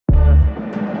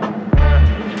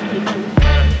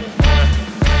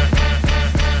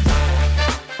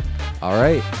All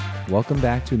right. Welcome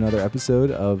back to another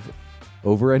episode of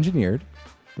Over-Engineered,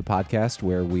 the podcast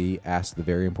where we ask the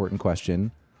very important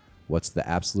question, what's the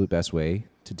absolute best way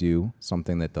to do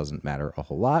something that doesn't matter a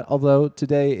whole lot? Although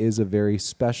today is a very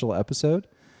special episode.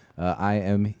 I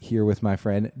am here with my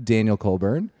friend Daniel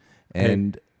Coulbourne.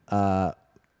 And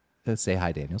let's say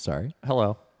hi, Daniel. Sorry.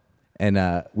 Hello.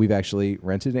 And we've actually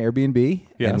rented an Airbnb.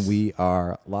 Yes. And we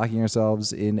are locking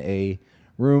ourselves in a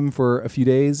room for a few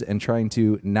days and trying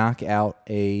to knock out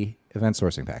a event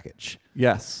sourcing package.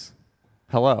 Yes.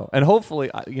 Hello. And hopefully,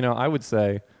 I would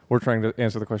say we're trying to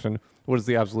answer the question, what is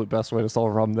the absolute best way to solve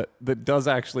a problem that does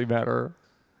actually matter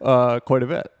quite a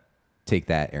bit? Take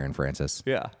that, Aaron Francis.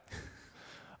 Yeah.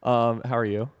 How are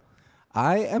you?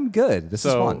 I am good. This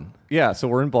is fun. Yeah, so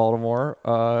we're in Baltimore.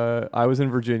 I was in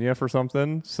Virginia for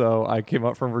something, so I came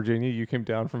up from Virginia. You came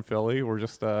down from Philly. We're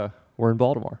in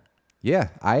Baltimore. Yeah,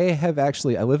 I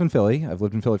live in Philly. I've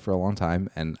lived in Philly for a long time,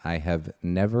 and I have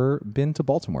never been to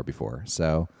Baltimore before.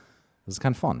 So this is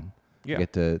kind of fun. Yeah. I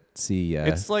get to see.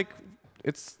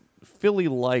 It's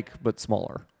Philly-like, but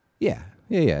smaller. Yeah.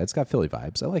 It's got Philly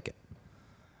vibes. I like it.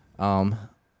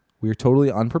 We're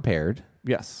totally unprepared.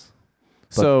 Yes.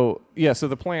 So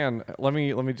the plan, let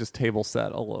me just table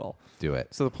set a little. Do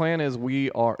it. So the plan is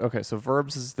so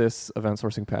Verbs is this event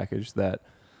sourcing package that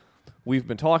we've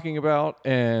been talking about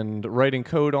and writing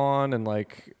code on and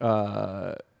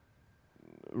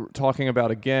talking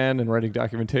about again and writing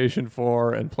documentation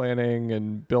for and planning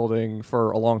and building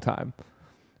for a long time.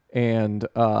 And,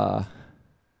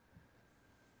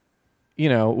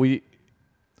 we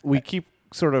keep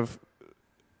sort of,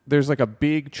 there's like a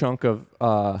big chunk of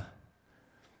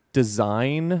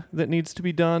design that needs to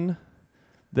be done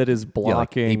that is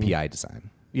blocking. API design.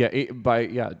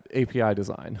 API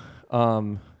design.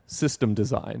 System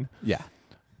design. Yeah.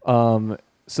 So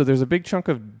there's a big chunk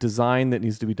of design that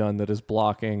needs to be done that is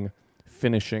blocking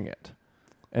finishing it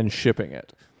and shipping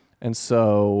it. And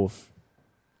so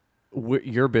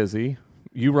you're busy.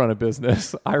 You run a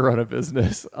business. I run a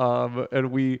business.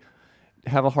 And we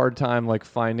have a hard time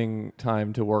finding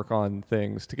time to work on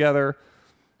things together.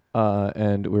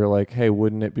 And we were like, hey,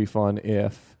 wouldn't it be fun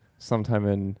if sometime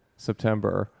in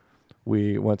September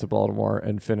we went to Baltimore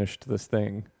and finished this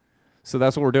thing? So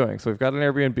that's what we're doing. So we've got an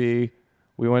Airbnb.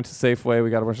 We went to Safeway. We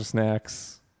got a bunch of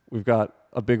snacks. We've got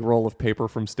a big roll of paper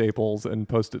from Staples and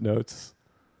Post-it notes.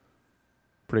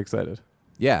 Pretty excited.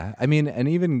 Yeah. I mean, and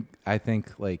even I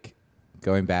think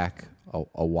going back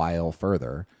a while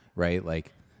further, right?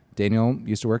 Daniel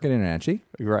used to work at Internachi.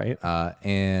 Right.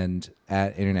 And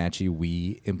at Internachi,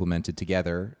 we implemented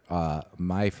together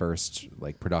my first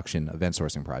production event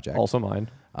sourcing project. Also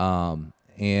mine.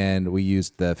 And we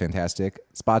used the fantastic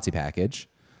Spotsy package,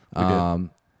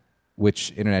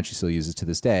 which Internachi still uses to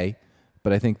this day.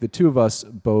 But I think the two of us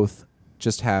both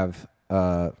just have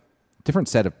a different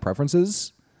set of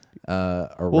preferences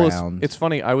around. Well, it's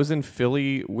funny. I was in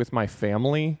Philly with my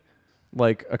family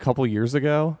a couple years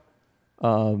ago.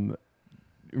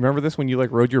 Remember this when you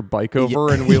rode your bike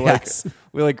over and we yes.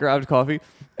 we grabbed coffee,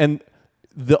 and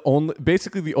the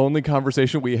only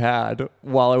conversation we had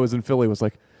while I was in Philly was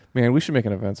man, we should make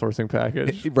an event sourcing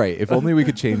package. Right. If only we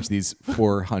could change these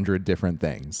 400 different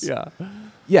things. Yeah.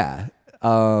 Yeah.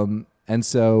 And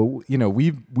so,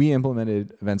 we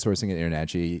implemented event sourcing at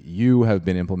Internachi. You have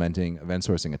been implementing event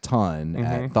sourcing a ton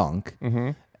at Thunk.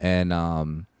 Mm-hmm.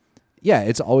 And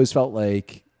it's always felt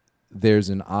like there's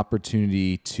an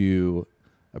opportunity to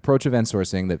approach event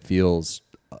sourcing that feels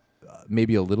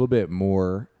maybe a little bit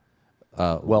more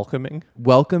welcoming,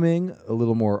 a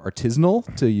little more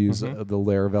artisanal, to use the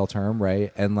Laravel term,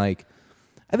 right? And I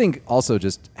think also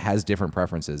just has different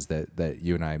preferences that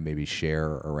you and I maybe share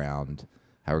around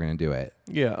how we're going to do it.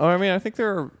 Yeah. I mean, I think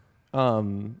I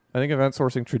think event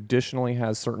sourcing traditionally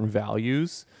has certain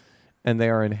values, and they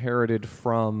are inherited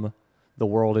from the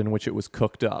world in which it was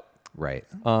cooked up. Right.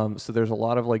 So there's a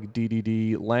lot of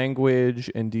DDD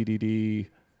language and DDD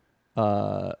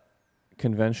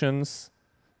conventions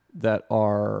that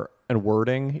are, and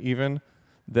wording even,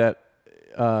 that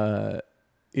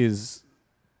is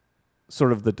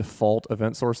sort of the default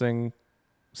event sourcing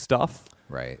stuff.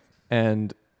 Right.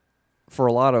 And for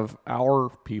a lot of our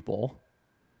people,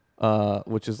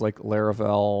 which is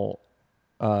Laravel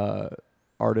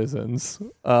artisans,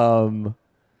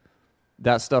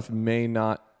 that stuff may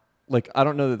not, I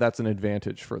don't know that that's an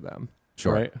advantage for them.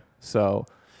 Sure. Right? So.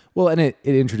 Well, and it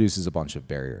introduces a bunch of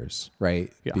barriers,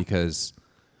 right? Yeah. Because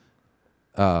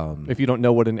if you don't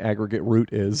know what an aggregate root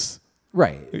is.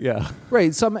 Right. Yeah.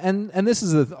 Right. And this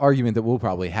is the argument that we'll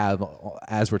probably have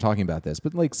as we're talking about this.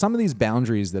 But some of these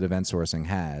boundaries that event sourcing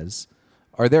has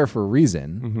are there for a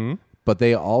reason. Mm-hmm. but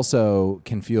they also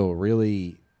can feel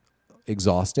really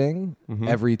exhausting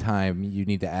every time you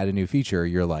need to add a new feature.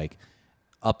 You're like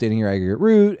updating your aggregate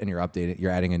root, and you're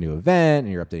adding a new event,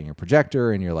 and you're updating your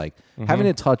projector, and you're like having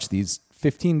to touch these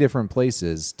 15 different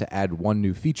places to add one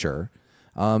new feature.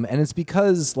 And it's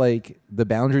because like the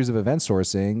boundaries of event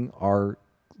sourcing are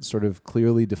sort of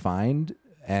clearly defined,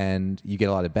 and you get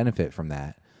a lot of benefit from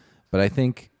that. But I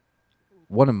think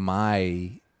one of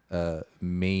my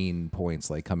main points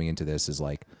like coming into this is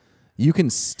like you can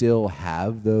still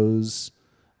have those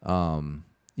boundaries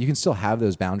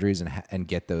and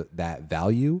get that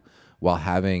value while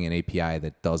having an API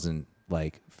that doesn't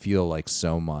like feel like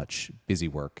so much busy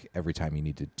work every time you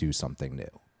need to do something new.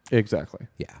 Exactly.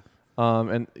 Yeah.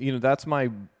 And that's my,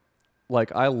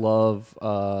 like, I love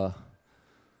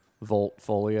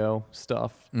Voltfolio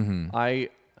stuff. I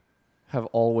have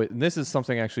always, and this is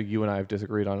something actually you and I have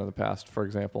disagreed on in the past. For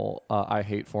example, I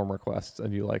hate form requests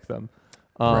and you like them.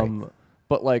 Right.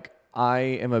 But like, I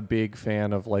am a big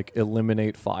fan of like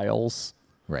eliminate files.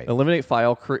 Right. Eliminate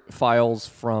files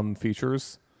from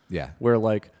features. Yeah. Where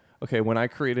like, okay, when I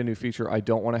create a new feature, I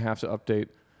don't want to have to update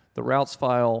the routes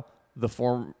file, a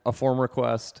form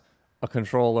request, a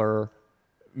controller,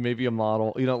 maybe a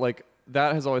model. Like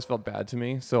that has always felt bad to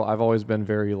me. So I've always been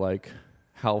very like,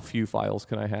 how few files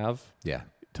can I have? Yeah.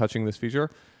 Touching this feature.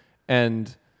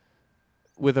 And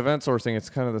with event sourcing,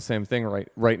 it's kind of the same thing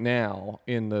right now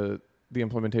in the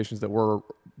implementations that we're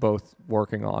both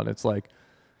working on. It's like,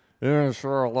 yeah,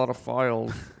 sure, a lot of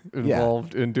files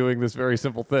involved in doing this very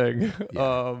simple thing.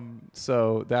 Yeah.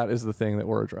 So that is the thing that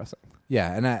we're addressing.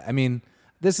 Yeah, and I mean,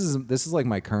 this is like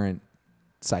my current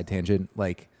side tangent.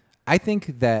 Like, I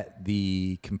think that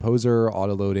the composer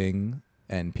autoloading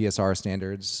and PSR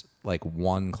standards, like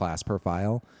one class per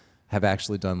file, have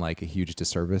actually done like a huge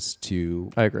disservice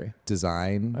to I agree.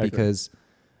 design because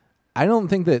I don't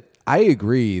think that I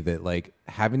agree that like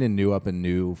having to new up a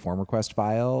new form request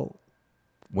file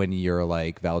when your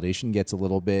like validation gets a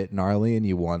little bit gnarly and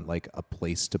you want like a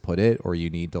place to put it, or you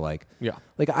need to like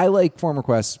I like form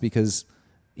requests because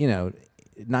 9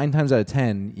 times out of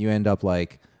 10 you end up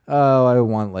like, oh, I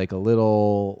want like a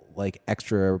little like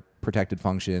extra protected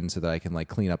function so that I can like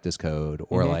clean up this code,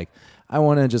 or like I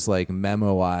want to just like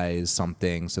memoize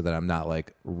something so that I'm not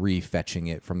like refetching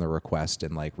it from the request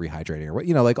and like rehydrating or what,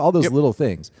 like all those little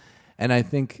things. And I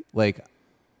think like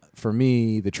for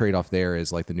me, the trade-off there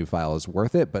is like the new file is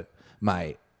worth it, but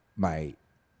my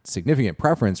significant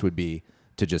preference would be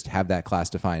to just have that class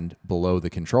defined below the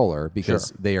controller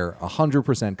because they are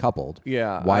 100% coupled.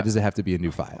 Yeah. Why does it have to be a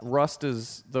new file? Rust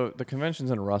is the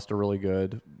conventions in Rust are really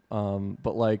good.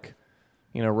 But like,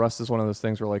 Rust is one of those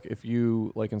things where like if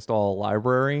you like install a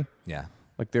library,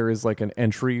 like there is like an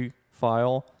entry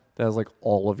file that has like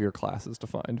all of your classes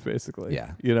defined basically.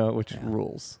 Which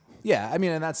rules. Yeah, I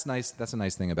mean, and that's nice. That's a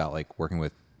nice thing about like working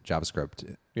with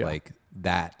JavaScript. Yeah. Like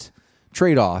that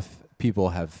trade-off, people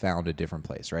have found a different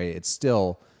place, right? It's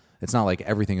not like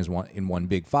everything is in one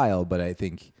big file, but I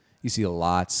think you see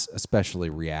lots,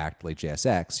 especially React, like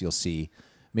JSX, you'll see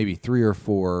maybe 3 or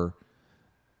 4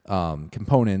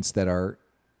 components that are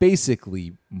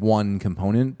basically one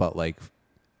component, but like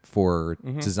for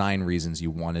design reasons,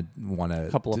 you want a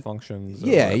couple of functions.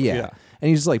 Yeah. And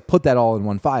you just like put that all in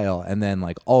one file, and then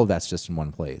like all of that's just in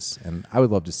one place. And I would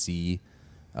love to see,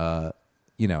 an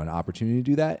opportunity to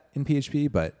do that in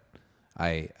PHP, but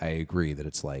I agree that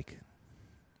it's like,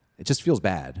 it just feels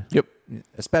bad. Yep.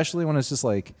 Especially when it's just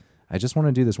like, I just want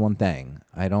to do this one thing.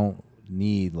 I don't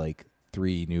need like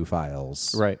 3 new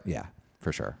files. Right. Yeah,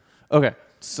 for sure. Okay.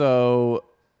 So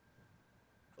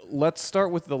let's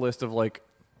start with the list of like,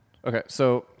 okay,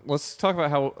 so let's talk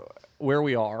about where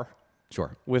we are.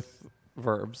 Sure. With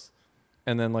verbs,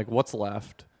 and then like what's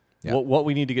left, Yeah. what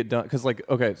we need to get done. Because like,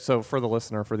 okay, so for the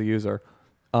listener, for the user,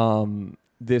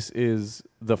 this is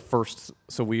the first.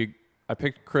 So I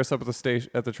picked Chris up at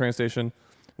the train station.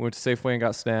 We went to Safeway and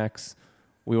got snacks.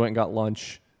 We went and got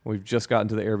lunch. We've just gotten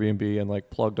to the Airbnb and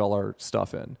like plugged all our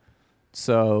stuff in.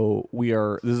 So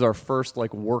this is our first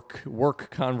like work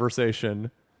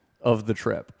conversation of the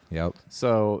trip. Yep.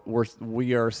 So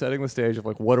we are setting the stage of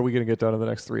like, what are we going to get done in the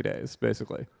next 3 days,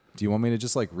 basically. Do you want me to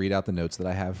just like read out the notes that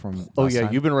I have from Oh last yeah,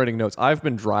 time? you've been writing notes. I've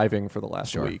been driving for the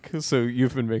last Sure. week, so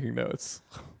you've been making notes.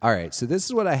 All right, so this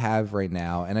is what I have right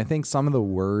now, and I think some of the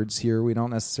words here we don't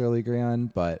necessarily agree on,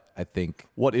 but I think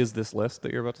What is this list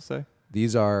that you're about to say?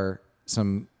 these are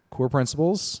some core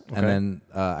principles, Okay. and then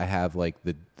I have like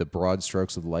the broad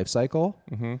strokes of the life cycle.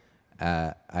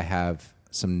 I have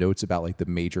some notes about like the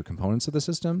major components of the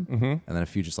system, and then a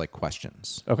few just like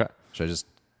questions. Okay. Should I just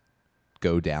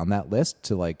go down that list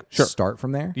to like Sure. start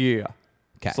from there? Yeah.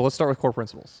 Okay. So let's start with core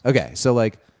principles. Okay. So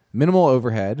like minimal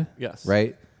overhead. Yes.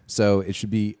 Right. So it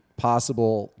should be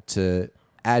possible to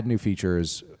add new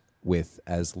features with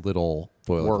as little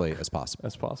boilerplate as possible.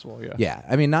 As possible, yeah. Yeah.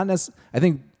 I mean, not necessarily. I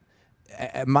think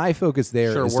my focus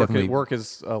there Sure, is definitely work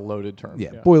is a loaded term.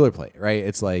 yeah, boilerplate, right?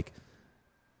 It's like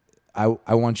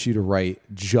I want you to write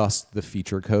just the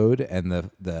feature code and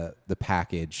the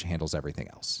package handles everything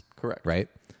else. Correct. Right?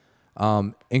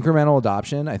 Incremental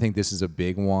adoption, I think this is a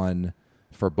big one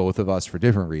for both of us for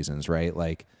different reasons, right?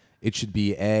 Like it should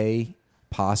be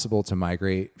possible to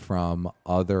migrate from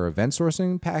other event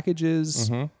sourcing packages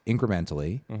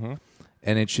incrementally.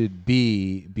 And it should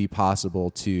be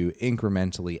possible to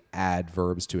incrementally add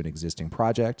verbs to an existing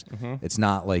project. It's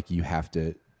not like you have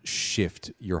to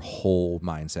shift your whole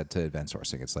mindset to event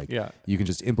sourcing. It's like you can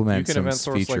just implement some event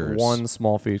source features. like one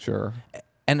small feature.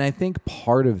 And I think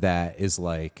part of that is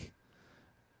like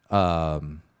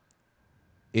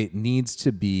it needs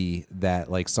to be that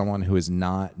like someone who is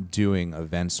not doing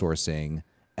event sourcing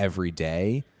every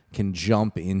day can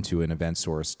jump into an event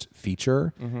sourced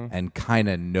feature and kind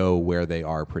of know where they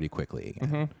are pretty quickly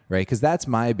again, right? Because that's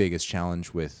my biggest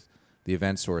challenge with the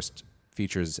event sourced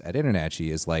features at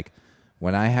InternetGy is like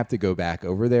when I have to go back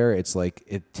over there, it's like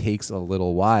it takes a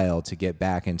little while to get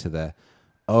back into the,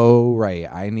 oh,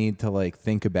 right, I need to like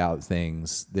think about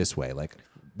things this way. Like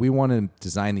we want to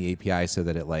design the API so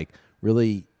that it like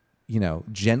really,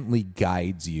 gently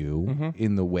guides you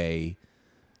in the way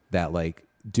that like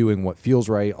doing what feels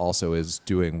right also is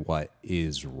doing what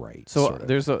is right. So sort of.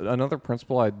 there's another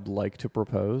principle I'd like to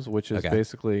propose, which is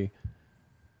basically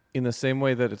in the same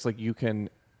way that it's like you can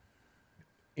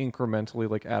incrementally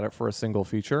like add it for a single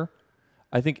feature.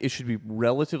 I think it should be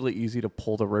relatively easy to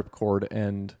pull the ripcord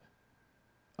and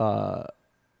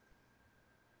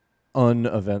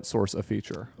un-event source a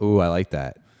feature. Ooh, I like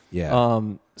that. Yeah.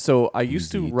 So I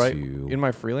used to Easy write to- in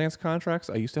my freelance contracts,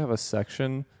 I used to have a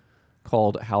section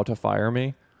called How to Fire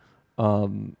Me.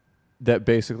 That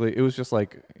basically it was just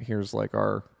like here's like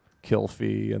our kill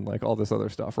fee and like all this other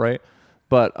stuff, right?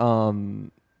 But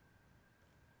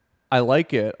I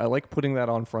like it. I like putting that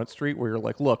on Front Street where you're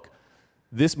like, look,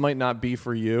 this might not be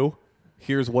for you.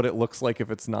 Here's what it looks like if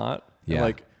it's not. Yeah. And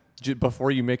like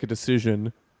before you make a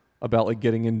decision about like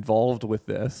getting involved with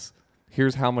this,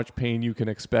 here's how much pain you can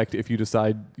expect if you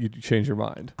decide you change your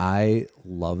mind. I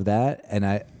love that. And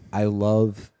I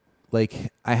love,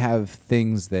 like, I have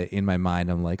things that in my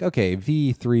mind I'm like, okay,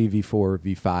 V3, V4,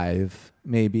 V5,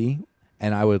 maybe.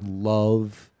 And I would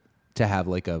love to have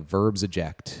like a verbs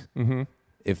eject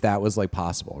if that was like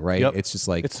possible, right? Yep. It's just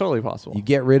like, It's totally possible. you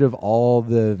get rid of all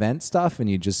the event stuff and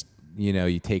you just,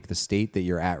 you take the state that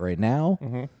you're at right now.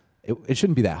 It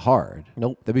shouldn't be that hard.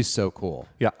 Nope. That'd be so cool.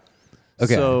 Yeah.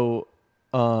 Okay. So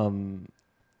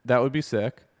that would be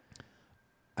sick.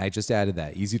 I just added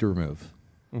that. Easy to remove.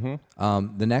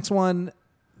 The next one,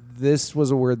 this was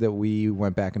a word that we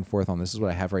went back and forth on. This is what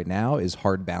I have right now is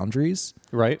hard boundaries.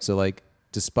 Right. So like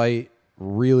despite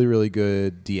really, really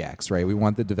good DX, right? We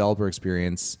want the developer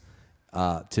experience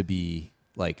to be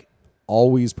like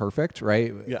always perfect,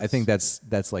 right? Yes. I think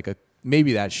that's like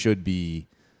maybe that should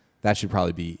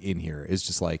probably be in here. It's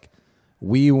just like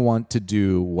we want to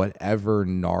do whatever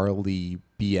gnarly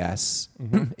BS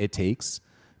it takes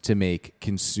to make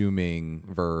consuming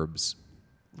verbs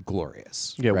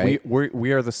glorious. Yeah, right?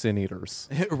 we are the sin eaters.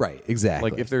 Right,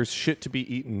 exactly. Like if there's shit to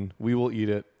be eaten, we will eat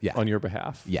it on your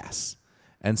behalf. Yes.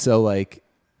 And so like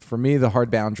for me, the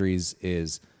hard boundaries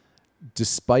is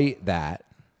despite that,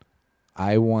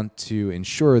 I want to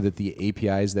ensure that the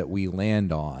APIs that we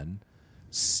land on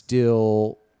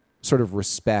still sort of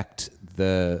respect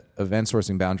the event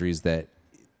sourcing boundaries that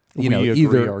We agree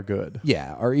either are good.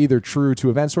 Yeah, are either true to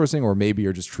event sourcing or maybe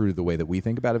are just true to the way that we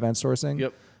think about event sourcing.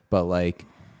 Yep. But like,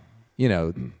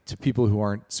 to people who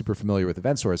aren't super familiar with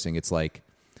event sourcing, it's like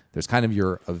there's kind of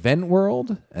your event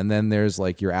world and then there's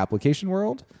like your application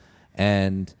world.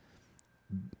 And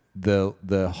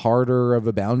the harder of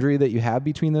a boundary that you have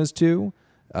between those two,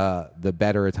 the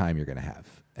better a time you're going to have.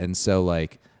 And so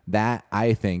like that,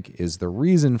 I think, is the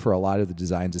reason for a lot of the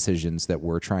design decisions that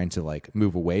we're trying to like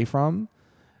move away from.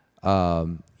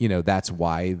 That's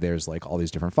why there's like all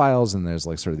these different files and there's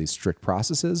like sort of these strict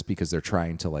processes because they're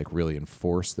trying to like really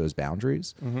enforce those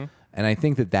boundaries. And I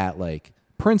think that like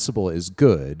principle is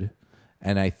good.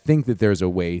 And I think that there's a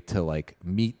way to like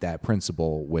meet that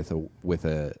principle with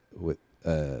a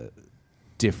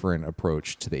different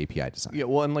approach to the API design. Yeah,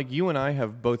 well, and like you and I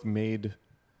have both made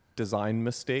design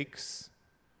mistakes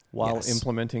while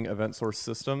implementing event source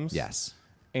systems. Yes.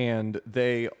 And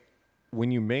they, when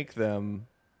you make them,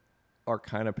 are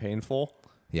kind of painful.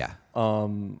 Yeah.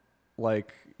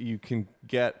 Like you can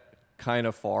get kind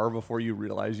of far before you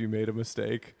realize you made a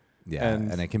mistake. Yeah,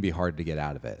 and it can be hard to get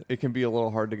out of it. It can be a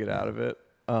little hard to get out of it.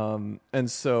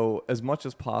 And so as much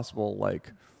as possible,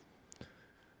 like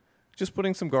just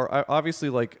putting some obviously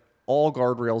like all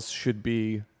guardrails should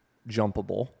be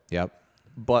jumpable. Yep.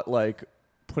 But like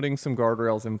putting some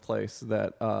guardrails in place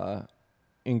that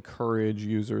encourage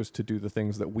users to do the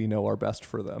things that we know are best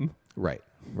for them. Right.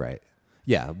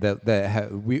 Yeah,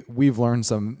 we've learned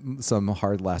some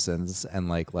hard lessons, and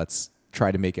like let's try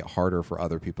to make it harder for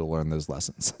other people to learn those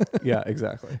lessons. Yeah,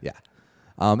 exactly. Yeah.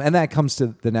 And that comes to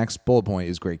the next bullet point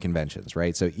is great conventions,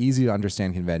 right? So easy to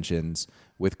understand conventions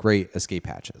with great escape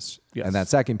hatches. Yes. And that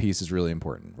second piece is really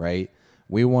important, right?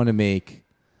 We want to make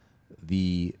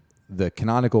the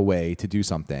canonical way to do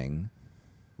something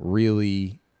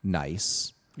really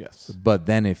nice. Yes. But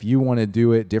then if you want to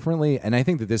do it differently, and I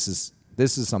think that this is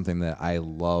something that I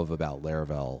love about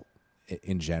Laravel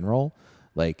in general,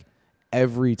 like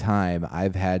every time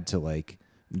I've had to like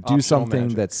do Optional something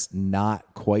magic. that's not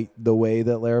quite the way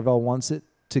that Laravel wants it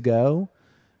to go,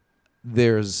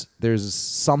 there's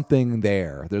something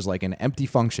there. There's like an empty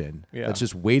function that's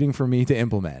just waiting for me to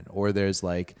implement, or there's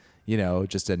like,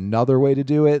 just another way to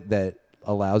do it that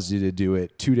allows you to do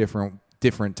it two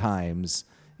different times,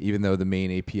 even though the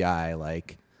main API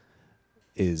like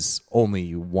is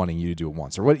only wanting you to do it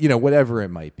once, or whatever it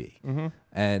might be. Mm-hmm.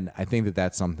 And I think that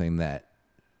that's something that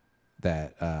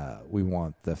we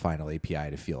want the final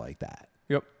API to feel like that.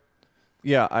 Yep.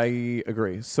 Yeah, I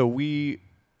agree. So we,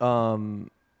 I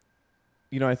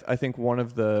think one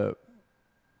of the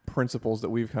principles that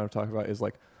we've kind of talked about is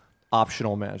like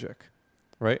optional magic,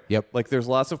 right? Yep. Like there's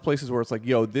lots of places where it's like,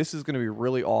 yo, this is going to be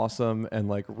really awesome and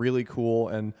like really cool.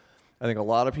 And I think a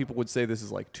lot of people would say this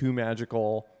is like too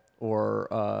magical,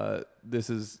 or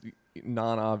this is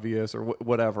non-obvious, or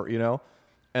whatever,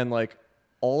 and like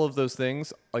all of those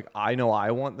things, like I know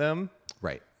I want them,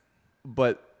 right,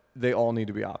 but they all need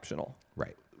to be optional,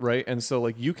 right. And so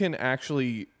like you can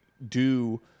actually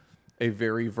do a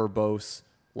very verbose,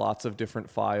 lots of different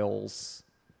files,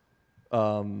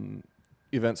 event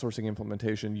sourcing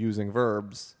implementation using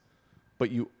verbs,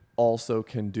 but you also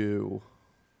can do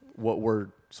what we're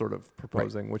sort of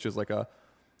proposing, which is like a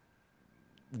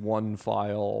one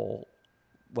file,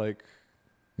 like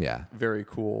very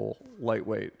cool,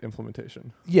 lightweight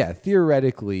implementation. Yeah,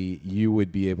 theoretically, you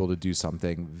would be able to do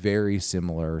something very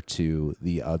similar to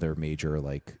the other major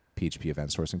like PHP event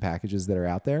sourcing packages that are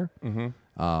out there.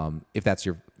 Mm-hmm. If that's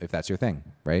your thing,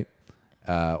 right?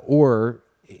 Or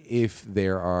if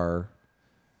there are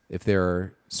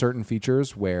certain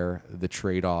features where the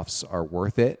trade-offs are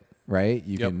worth it, right?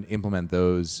 You can implement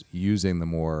those using the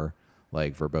more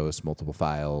like verbose multiple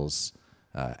files,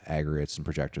 aggregates and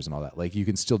projectors and all that. Like you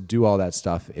can still do all that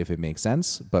stuff if it makes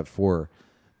sense, but for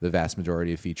the vast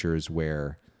majority of features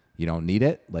where you don't need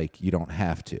it, like you don't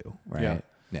have to, right?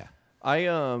 Yeah.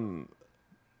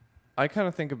 I kind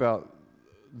of think about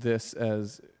this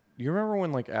as, you remember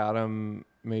when like Adam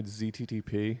made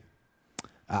ZTTP?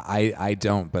 I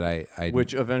don't, but I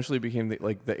which eventually became the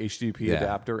HTTP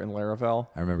adapter in Laravel.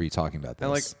 I remember you talking about this.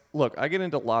 And like, look, I get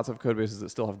into lots of code bases that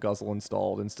still have Guzzle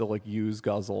installed and still like use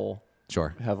Guzzle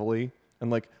heavily. And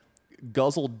like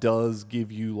Guzzle does give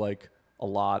you like a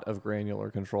lot of granular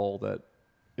control that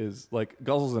is like,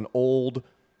 Guzzle's an old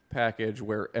package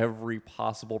where every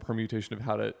possible permutation of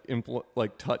how to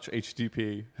touch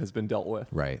HTTP has been dealt with.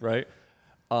 Right.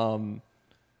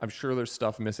 I'm sure there's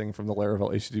stuff missing from the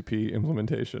Laravel HTTP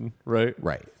implementation, right?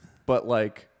 Right. But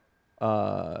like,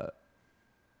 I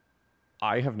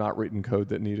have not written code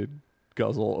that needed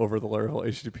Guzzle over the Laravel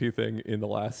HTTP thing in the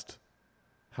last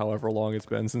however long it's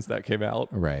been since that came out.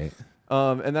 Right.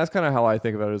 And that's kind of how I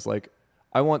think about it, is like,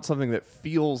 I want something that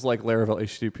feels like Laravel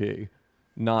HTTP,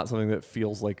 not something that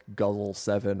feels like Guzzle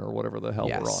 7 or whatever the hell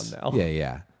we're on now.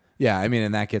 Yeah. I mean,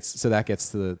 and that gets to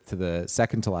the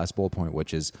second to last bullet point,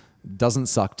 which is doesn't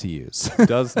suck to use.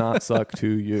 Does not suck to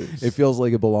use. It feels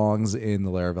like it belongs in the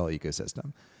Laravel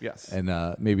ecosystem. Yes.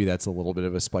 And maybe that's a little bit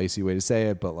of a spicy way to say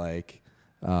it, but like,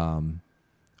 I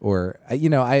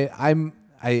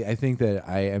think that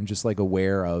I am just like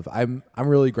aware of, I'm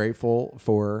really grateful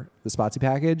for the Spotsy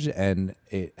package, and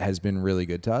it has been really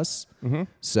good to us. Mm-hmm.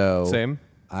 So same.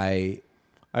 I've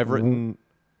written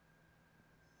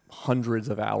hundreds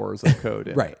of hours of code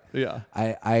in right. it. Yeah.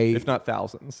 If not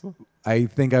thousands. I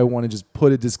think I want to just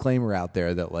put a disclaimer out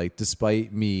there that like,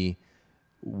 despite me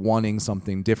wanting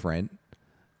something different,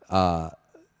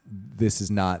 this is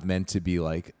not meant to be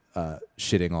like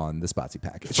shitting on the Spotsy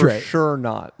package. For sure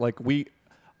not. Like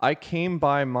I came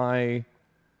by my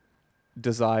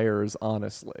desires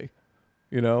honestly,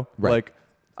 Right. Like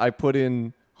I put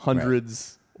in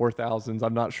hundreds or thousands,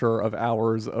 I'm not sure, of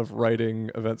hours of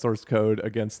writing event source code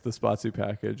against the Spatsu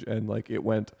package, and like it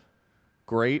went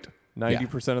great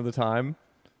 90% of the time.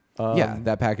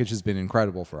 That package has been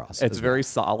incredible for us. It's very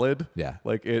solid. Yeah.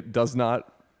 Like it does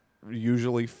not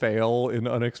usually fail in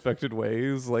unexpected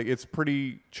ways. Like it's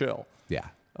pretty chill. Yeah.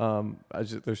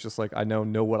 There's just like I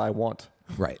know what I want.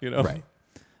 Right. You know? Right.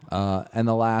 And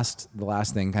the last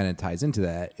thing kind of ties into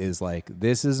that is like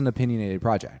this is an opinionated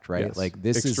project, right? Yes, like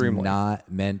this extremely. is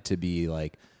not meant to be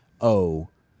like, oh,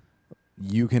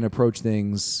 you can approach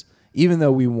things, even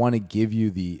though we want to give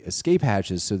you the escape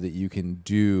hatches so that you can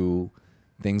do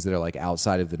things that are like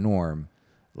outside of the norm.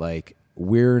 Like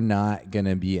we're not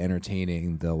gonna be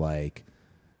entertaining the like,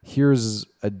 here's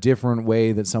a different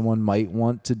way that someone might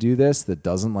want to do this that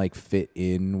doesn't like fit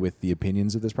in with the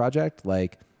opinions of this project.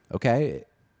 Like, okay,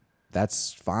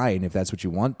 that's fine if that's what you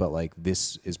want, but like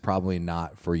this is probably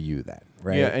not for you then,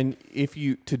 right? Yeah, and if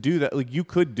you to do that, like you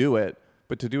could do it,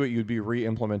 but to do it you'd be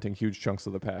re-implementing huge chunks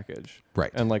of the package.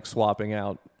 Right. And like swapping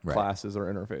out Right. classes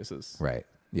or interfaces. Right.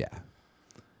 Yeah.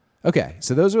 Okay,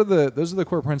 so those are the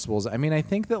core principles. I mean, I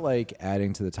think that like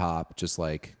adding to the top just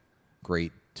like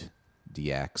great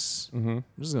DX. I'm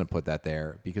just going to put that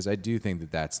there because I do think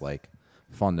that that's like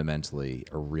fundamentally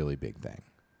a really big thing.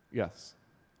 Yes.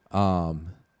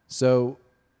 So,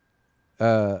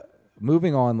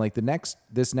 moving on, like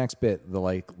this next bit, the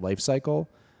like life cycle.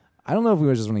 I don't know if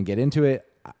we just want to get into it.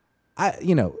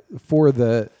 For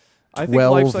the I think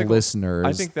 12 life cycle, listeners,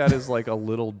 I think that is like a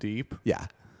little deep yeah,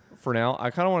 for now.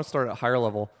 I kind of want to start at higher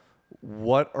level.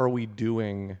 What are we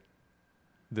doing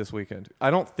this weekend?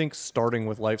 I don't think starting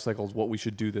with life cycle is what we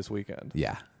should do this weekend.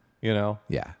 yeah, You know?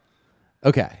 yeah.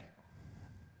 Okay.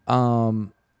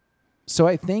 So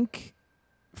I think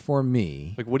for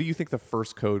me, Like, what do you think the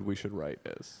first code we should write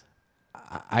is?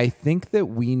 I think that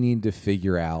we need to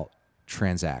figure out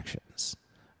transactions.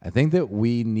 I think that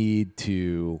we need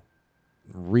to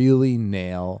really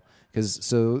nail, because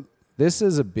so this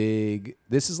is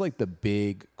like the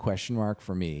big question mark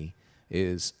for me,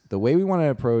 is the way we want to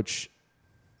approach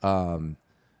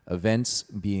events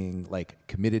being like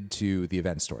committed to the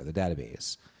event store, the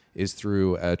database, is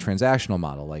through a transactional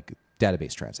model, like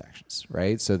database transactions,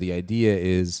 right? So the idea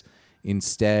is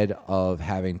instead of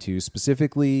having to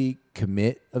specifically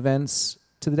commit events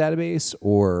to the database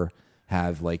or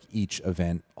have like each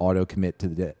event auto commit to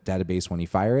the database when you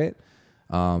fire it,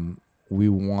 we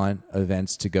want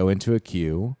events to go into a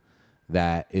queue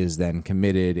that is then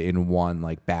committed in one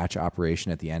like batch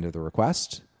operation at the end of the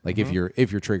request. Like if you're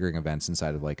triggering events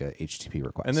inside of like a HTTP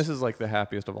request. And this is like the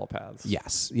happiest of all paths.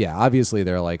 Yes. Yeah. Obviously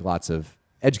there are like lots of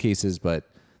edge cases, but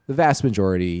the vast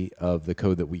majority of the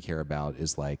code that we care about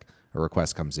is like a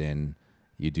request comes in,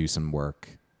 you do some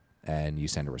work, and you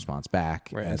send a response back.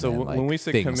 Right. And And so then, like, when we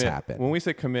say things commit, happen. when we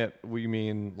say commit, we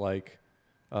mean like,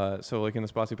 so like in the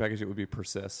Spatie package, it would be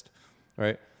persist,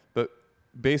 right? But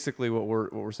basically what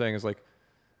we're saying is like,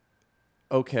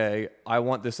 okay, I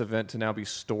want this event to now be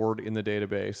stored in the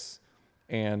database,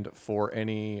 and for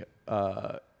any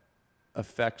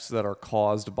effects that are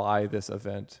caused by this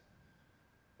event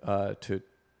to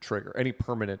trigger, any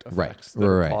permanent effects that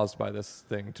are caused by this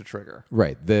thing to trigger.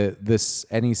 Right.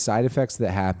 Any side effects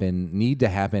that need to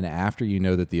happen after you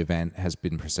know that the event has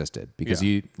been persisted, because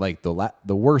you like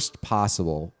the worst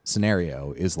possible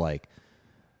scenario is like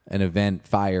an event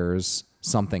fires,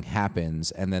 something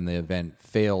happens, and then the event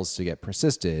fails to get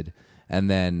persisted, and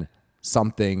then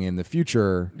something in the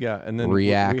future and then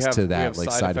reacts to that we have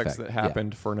like side effects effect that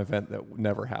happened for an event that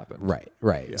never happened.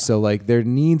 Right. Yeah. So like there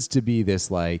needs to be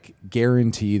this like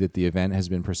guarantee that the event has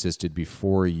been persisted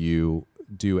before you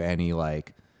do any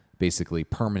like basically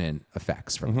permanent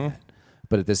effects from that.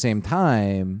 But at the same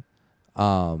time,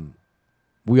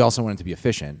 we also want it to be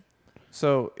efficient.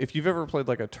 So if you've ever played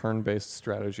like a turn-based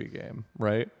strategy game,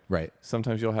 right? Right.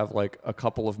 Sometimes you'll have like a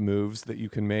couple of moves that you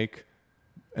can make,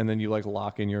 and then you like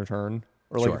lock in your turn.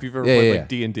 Or like if you've ever played like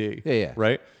D&D,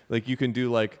 right? Like you can do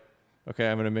like, okay,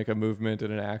 I'm going to make a movement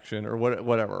and an action or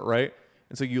whatever, right?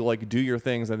 And so you like do your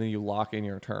things and then you lock in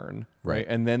your turn, right?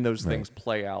 And then those things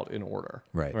play out in order,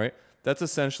 right? That's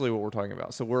essentially what we're talking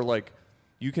about. So we're like,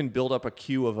 you can build up a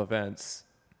queue of events,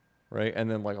 right? And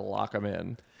then like lock them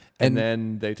in. And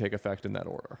then they take effect in that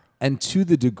order. And to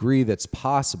the degree that's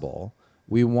possible,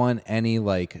 we want any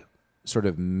like sort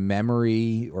of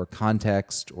memory or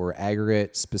context or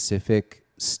aggregate specific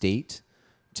state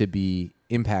to be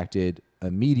impacted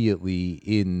immediately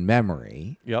in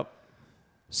memory. Yep.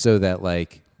 So that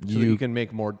like you can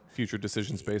make more future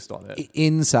decisions based on it.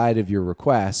 Inside of your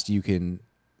request, you can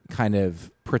kind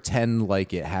of pretend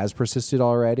like it has persisted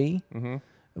already,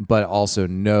 but also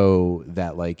know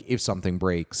that like if something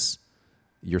breaks,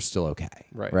 you're still okay.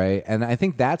 Right. Right. And I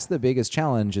think that's the biggest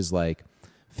challenge is like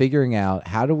figuring out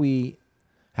how do we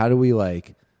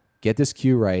like get this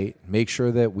queue right, make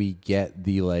sure that we get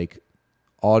the like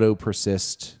auto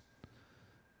persist,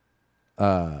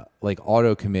 like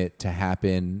auto commit to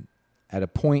happen at a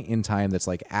point in time that's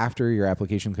like after your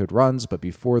application code runs, but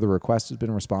before the request has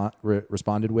been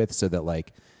responded with, so that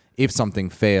like if something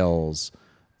fails,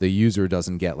 the user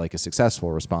doesn't get like a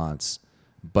successful response,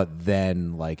 but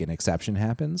then like an exception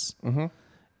happens. Mm-hmm.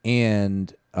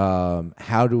 And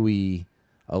how do we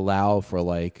allow for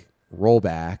like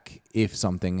rollback if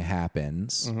something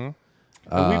happens? Mm-hmm.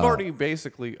 And we've already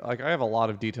basically, like, I have a lot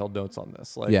of detailed notes on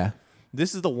this. Like, Yeah.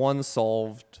 this is the one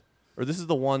solved, or this is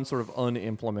the one sort of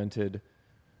unimplemented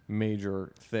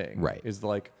major thing. Right. Is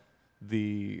like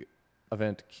the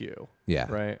event queue. Yeah.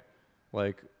 Right.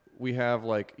 Like we have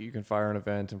like you can fire an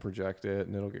event and project it,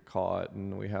 and it'll get caught,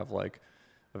 and we have like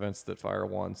events that fire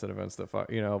once and events that fire,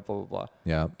 blah blah blah.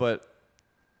 Yeah. But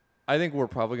I think we're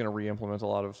probably going to re-implement a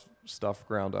lot of stuff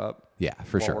ground up. Yeah,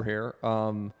 for while sure. We're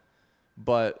here.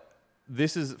 But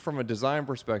this is from a design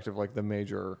perspective, like the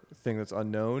major thing that's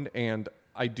unknown, and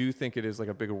I do think it is like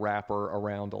a big wrapper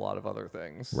around a lot of other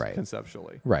things, Right.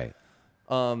 Conceptually. Right.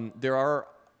 There are,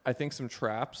 I think, some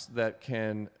traps that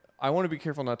can. I want to be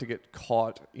careful not to get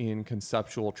caught in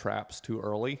conceptual traps too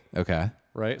early. Okay.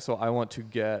 Right. So I want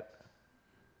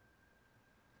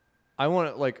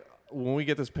like when we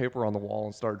get this paper on the wall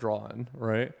and start drawing,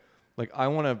 right? Like I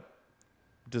want to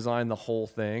design the whole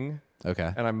thing.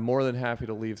 Okay. And I'm more than happy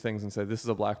to leave things and say, this is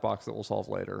a black box that we'll solve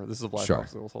later. This is a black Sure.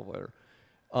 box that we'll solve later.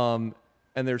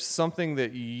 And there's something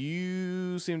that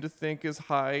you seem to think is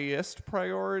highest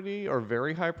priority or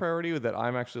very high priority that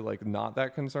I'm actually like not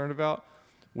that concerned about,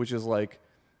 which is like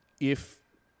if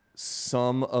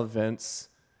some events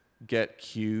get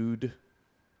queued,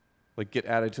 like get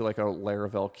added to like a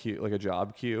Laravel queue, like a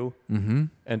job queue,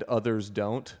 and others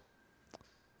don't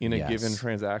in a Yes. given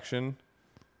transaction,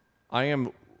 I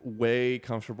am way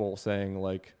comfortable saying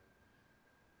like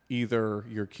either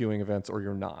you're queuing events or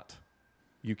you're not.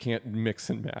 You can't mix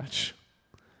and match.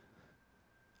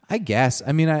 I guess.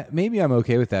 I mean, maybe I'm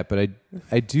okay with that, but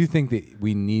I do think that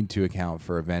we need to account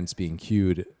for events being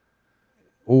queued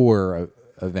or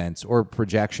events or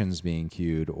projections being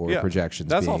queued or projections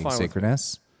that's all being fine with me.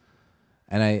 synchronous.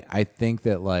 And I think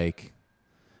that like,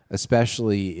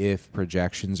 especially if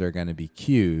projections are going to be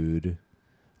queued,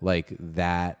 like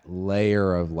that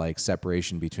layer of like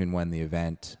separation between when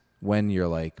you're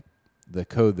like the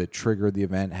code that triggered the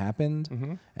event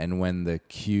happened and when the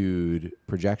queued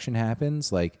projection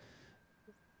happens, like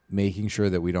making sure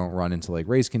that we don't run into like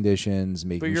race conditions,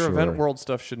 But your event world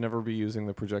stuff should never be using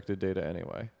the projected data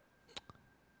anyway.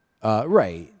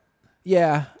 Right.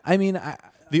 Yeah. I mean,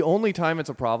 The only time it's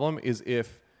a problem is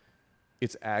if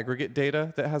it's aggregate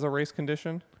data that has a race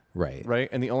condition. right. Right?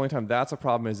 And the only time that's a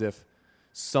problem is if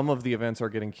some of the events are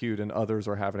getting queued and others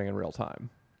are happening in real time.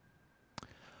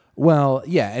 Well,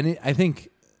 yeah, and I think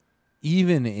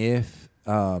even if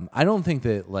I don't think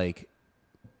that like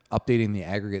updating the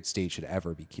aggregate state should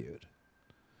ever be queued.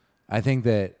 I think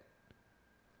that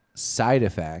side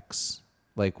effects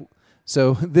like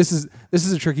so this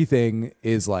is a tricky thing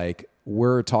is like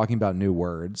we're talking about new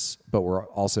words, but we're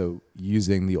also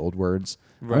using the old words.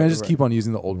 I'm going to just keep on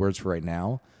using the old words for right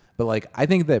now. But like I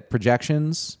think that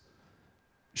projections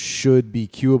should be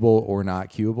queuable or not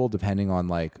queuable depending on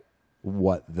like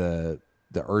what the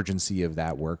urgency of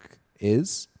that work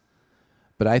is.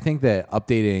 But I think that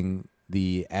updating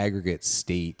the aggregate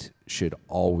state should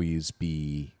always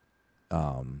be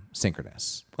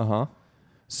synchronous.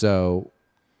 So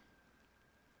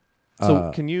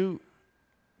can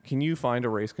you find a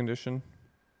race condition?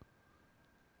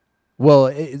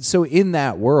 Well, so in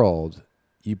that world,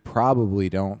 you probably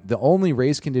don't. The only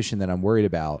race condition that I'm worried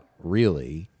about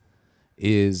really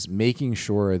is making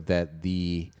sure that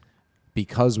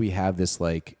because we have this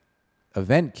like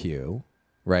event queue,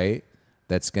 right,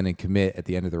 that's going to commit at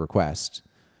the end of the request,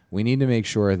 we need to make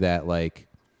sure that like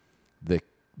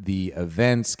the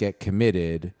events get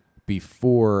committed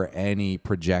before any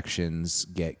projections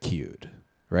get queued,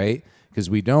 right? Because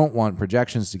we don't want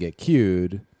projections to get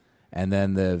queued and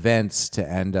then the events to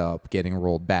end up getting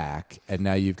rolled back, and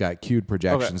now you've got queued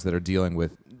projections that are dealing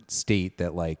with state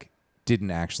that like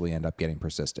didn't actually end up getting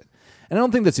persisted. And I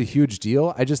don't think that's a huge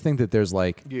deal. I just think that there's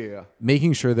like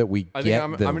making sure that we get the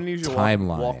I'm gonna need you to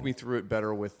timeline. walk me through it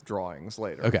better with drawings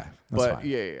later. Okay, that's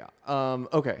fine.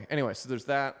 Okay. Anyway, so there's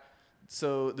that.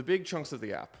 So the big chunks of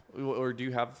the app, or do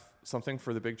you have something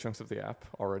for the big chunks of the app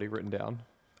already written down?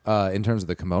 In terms of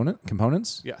the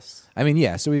components? Yes. I mean,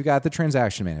 yeah. So we've got the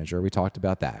transaction manager. We talked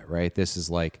about that, right? This is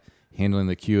like handling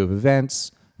the queue of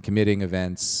events, committing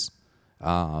events,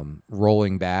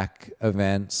 rolling back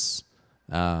events,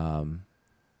 and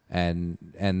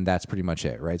that's pretty much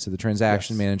it, right? So the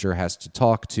transaction manager has to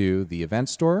talk to the event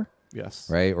store,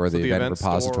 right, or the event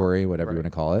repository, whatever you want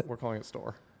to call it. We're calling it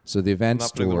store. So the event I'm not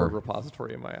store, putting the word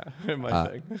repository in my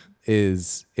thing.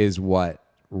 is what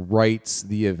writes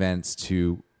the events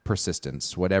to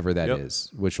persistence, whatever that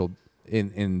is, which will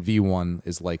in V1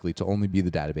 is likely to only be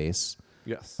the database.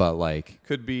 Yes. But like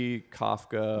could be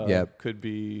Kafka, could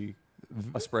be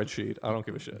a spreadsheet. I don't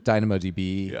give a shit.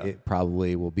 DynamoDB, it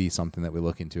probably will be something that we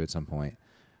look into at some point.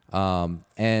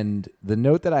 And the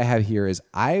note that I have here is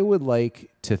I would like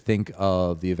to think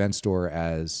of the event store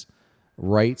as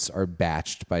writes are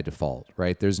batched by default,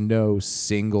 right? There's no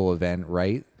single event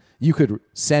write. You could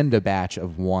send a batch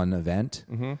of one event,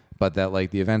 but that like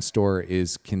the event store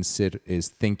is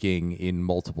thinking in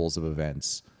multiples of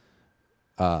events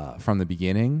from the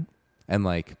beginning. And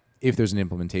like if there's an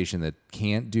implementation that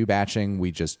can't do batching,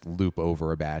 we just loop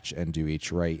over a batch and do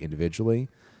each write individually.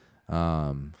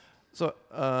 So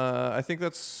I think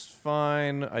that's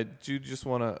fine. I do just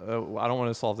want to. I don't want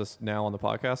to solve this now on the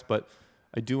podcast, but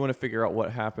I do want to figure out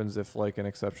what happens if like an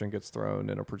exception gets thrown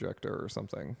in a projector or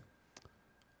something.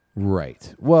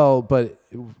 Right. Well, but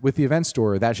with the event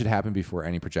store, that should happen before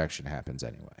any projection happens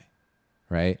anyway,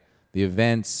 right? The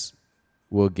events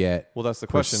will get that's the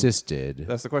persisted. Question.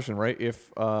 That's the question, right? If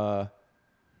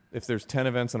there's 10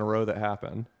 events in a row that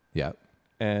happen,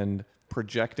 and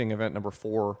projecting event number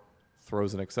 4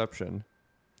 throws an exception.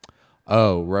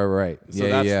 Oh, right. So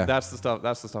that's the stuff.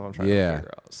 That's the stuff I'm trying to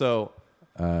figure out. So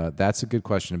that's a good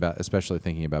question especially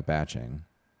thinking about batching.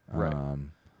 Right.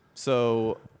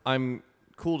 So I'm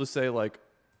cool to say like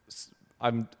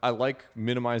I like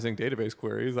minimizing database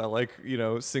queries. I like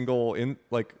single in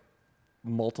like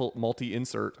multi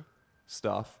insert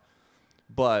stuff.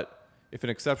 But if an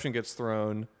exception gets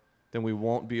thrown, then we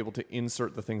won't be able to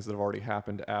insert the things that have already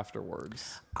happened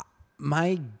afterwards.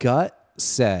 My gut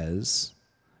says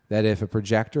that if a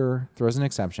projector throws an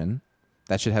exception,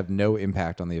 that should have no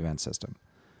impact on the event system.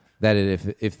 That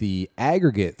if the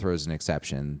aggregate throws an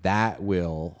exception, that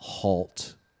will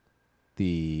halt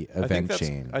the event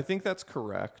chain. I think that's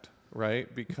correct,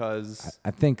 right? Because I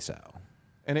think so.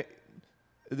 And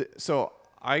so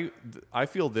I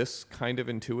feel this kind of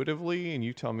intuitively, and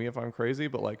you tell me if I'm crazy,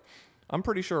 but like I'm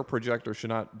pretty sure a projector should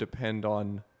not depend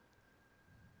on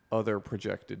other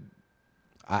projected.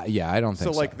 I don't think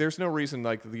so. So like there's no reason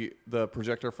like the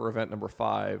projector for event number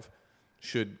 5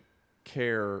 should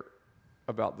care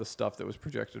about the stuff that was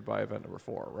projected by event number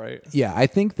 4, right? Yeah, I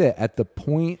think that at the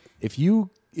point if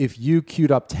you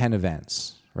queued up 10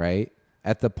 events, right?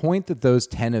 At the point that those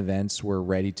 10 events were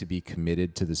ready to be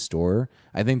committed to the store,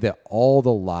 I think that all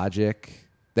the logic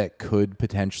that could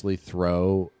potentially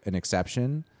throw an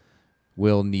exception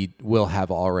will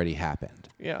have already happened.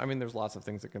 Yeah, I mean, there's lots of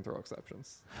things that can throw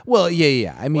exceptions. Well,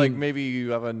 yeah. I mean, like maybe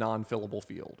you have a non-fillable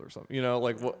field or something.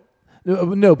 Like what?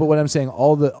 No, but what I'm saying,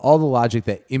 all the logic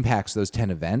that impacts those 10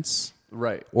 events,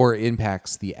 right, or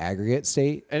impacts the aggregate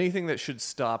state, anything that should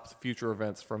stop future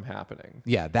events from happening.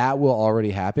 Yeah, that will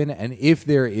already happen. And if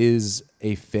there is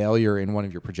a failure in one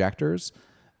of your projectors,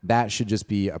 that should just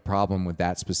be a problem with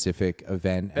that specific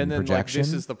event and then, projection. Like,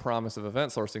 this is the promise of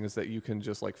event sourcing, is that you can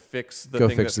just like fix the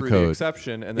thing that threw the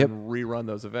exception and then rerun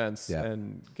those events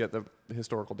and get the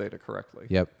historical data correctly.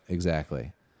 Yep,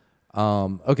 exactly.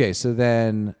 Okay, so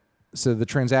the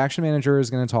transaction manager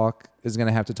is going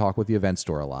to have to talk with the event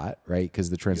store a lot, right? Because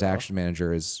the transaction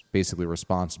manager is basically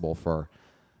responsible for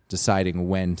deciding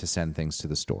when to send things to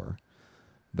the store.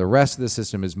 The rest of the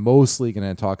system is mostly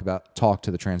going to talk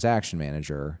to the transaction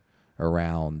manager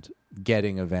around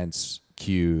getting events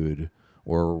queued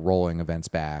or rolling events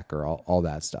back or all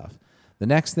that stuff. The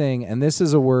next thing, and this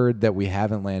is a word that we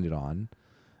haven't landed on.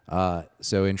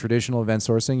 So in traditional event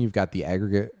sourcing, you've got the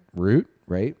aggregate root,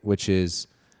 right? Which is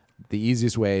the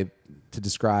easiest way to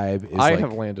describe is I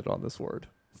have landed on this word.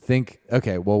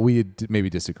 Okay, well, we maybe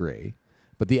disagree.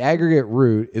 But the aggregate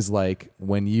root is like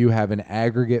when you have an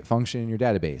aggregate function in your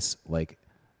database, like,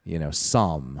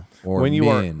 sum or min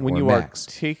or max. When you are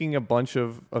taking a bunch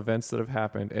of events that have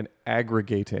happened and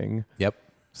aggregating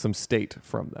some state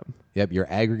from them. Yep,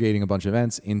 you're aggregating a bunch of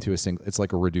events into a single, it's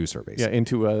like a reducer, basically. Yeah,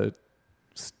 into a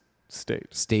state.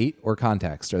 State or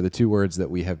context are the two words that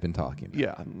we have been talking about.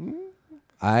 Yeah.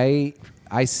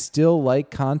 I still like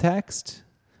context.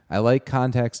 I like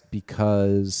context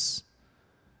because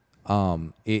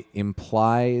it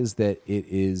implies that it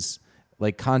is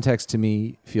like context to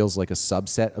me feels like a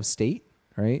subset of state,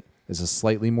 right? It's a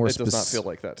slightly more It does not feel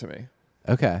like that to me.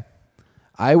 Okay.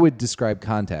 I would describe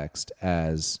context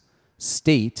as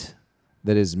state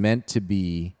that is meant to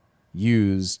be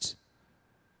used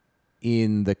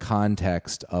in the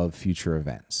context of future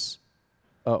events?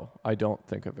 Oh, I don't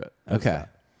think of it as Okay.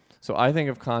 that. So I think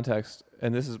of context,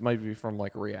 and this is might be from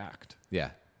like React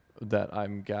Yeah. that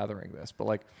I'm gathering this, but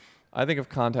like I think of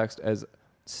context as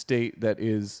state that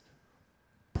is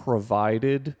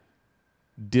provided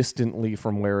distantly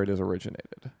from where it is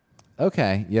originated.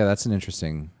 Okay. Yeah, that's an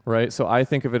interesting. Right? So I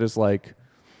think of it as like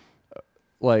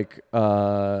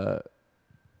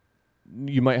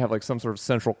you might have like some sort of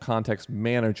central context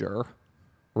manager,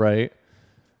 right?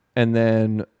 And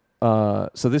then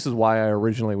so this is why I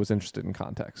originally was interested in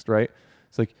context, right?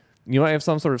 It's like you might have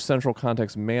some sort of central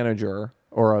context manager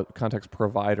or a context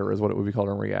provider is what it would be called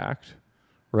in React,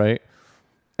 right?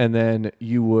 And then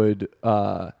you would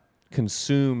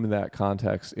consume that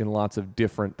context in lots of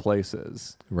different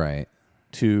places. Right.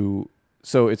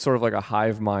 So it's sort of like a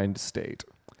hive mind state.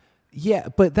 Yeah,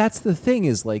 but that's the thing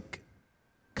is like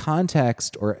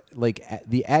context or like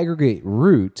the aggregate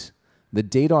root, the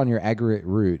data on your aggregate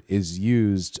root is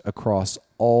used across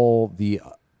all the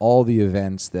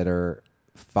events that are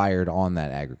fired on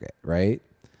that aggregate, right?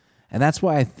 And that's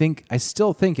why I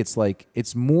still think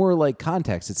it's more like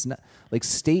context. It's not like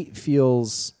state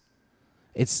feels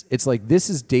it's like this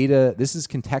is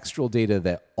contextual data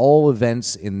that all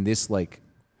events in this like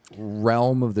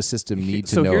realm of the system need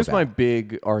to know about. So here's my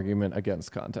big argument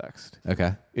against context.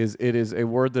 Okay. It is a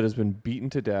word that has been beaten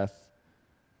to death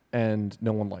and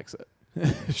no one likes it.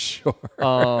 Sure.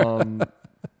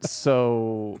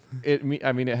 So it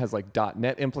has like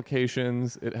 .NET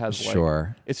implications. It has like,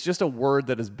 sure. It's just a word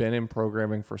that has been in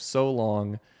programming for so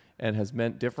long and has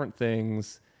meant different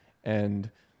things. And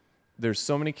there's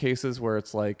so many cases where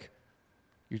it's like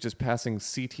you're just passing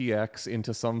CTX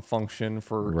into some function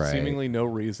for seemingly no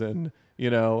reason. You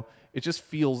know, it just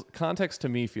feels, context to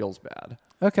me feels bad.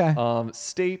 Okay.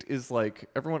 State is like,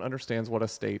 everyone understands what a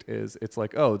state is. It's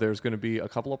like, oh, there's going to be a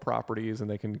couple of properties and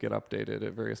they can get updated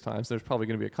at various times. There's probably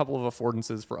going to be a couple of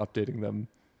affordances for updating them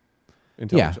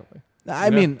intelligently. Yeah.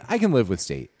 I mean, I can live with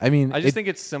state. I mean, I just think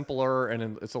it's simpler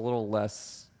and it's a little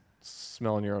less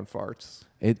smelling your own farts.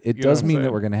 It does mean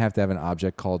that we're going to have an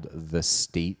object called the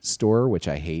state store, which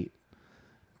I hate,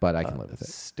 but I can live with it.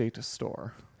 State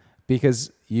store.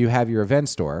 Because you have your event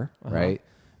store, right?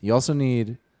 You also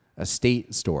need a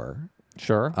state store.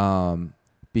 Sure.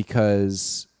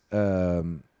 Because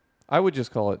I would just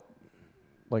call it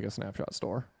like a snapshot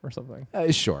store or something.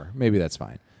 Sure, maybe that's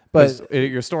fine. But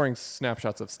you're storing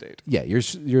snapshots of state. Yeah,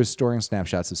 you're storing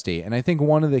snapshots of state, and I think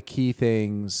one of the key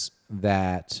things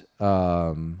that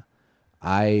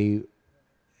I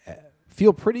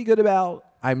feel pretty good about,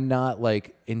 I'm not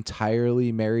like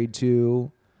entirely married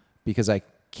to, because I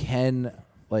can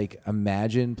like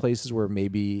imagine places where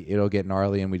maybe it'll get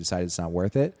gnarly and we decide it's not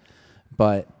worth it.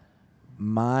 But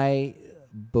my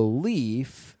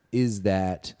belief is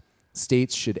that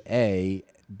states should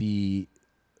be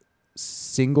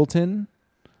singleton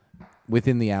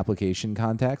within the application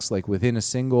context, like within a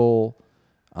single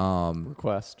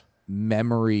request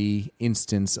memory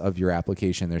instance of your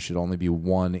application, there should only be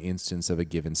one instance of a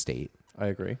given state. I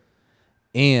agree.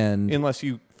 And unless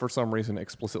you, for some reason,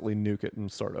 explicitly nuke it and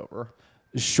start over.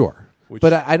 Sure.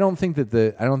 But I don't think that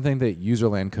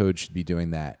userland code should be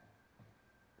doing that.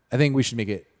 I think we should make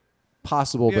it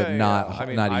possible, but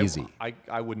not easy.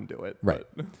 I wouldn't do it. Right.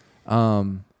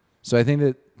 So I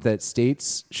think that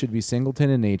states should be singleton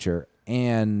in nature,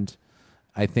 and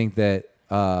I think that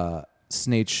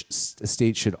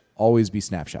state should always be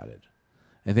snapshotted.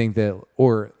 I think that,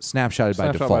 or snapshotted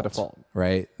by default,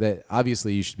 right? That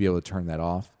obviously you should be able to turn that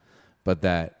off, but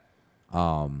that,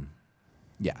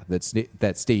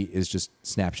 that state is just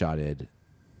snapshotted,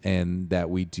 and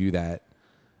that we do that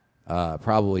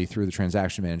probably through the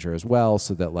transaction manager as well,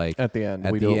 so that like at the end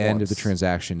of the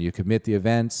transaction, you commit the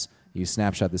events, you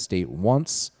snapshot the state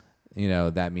once. You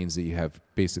know, that means that you have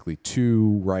basically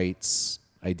two writes,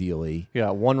 ideally.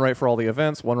 Yeah, one write for all the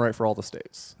events, one write for all the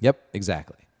states. Yep,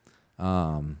 exactly.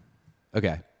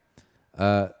 Okay.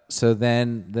 So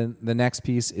then the next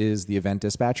piece is the event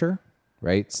dispatcher,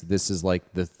 right? So this is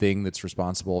like the thing that's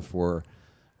responsible for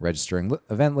registering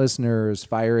event listeners,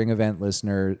 passing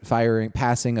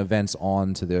events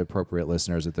on to the appropriate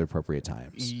listeners at the appropriate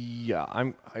times. Yeah,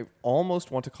 I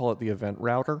almost want to call it the event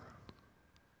router.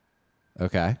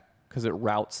 Okay. Because it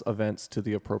routes events to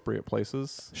the appropriate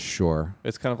places. Sure.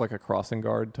 It's kind of like a crossing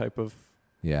guard type of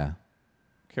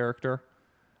character.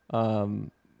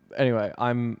 Anyway,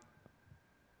 I'm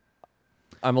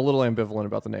a little ambivalent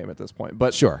about the name at this point,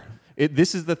 but sure.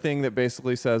 This is the thing that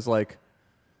basically says like,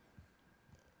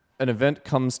 an event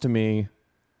comes to me,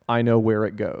 I know where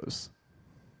it goes.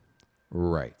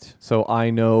 Right. So I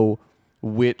know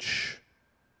which...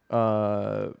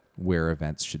 Where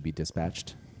events should be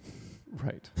dispatched.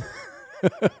 Right.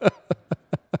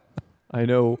 I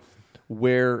know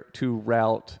where to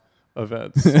route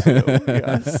events to.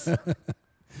 Yes.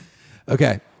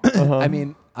 Okay. I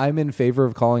mean, I'm in favor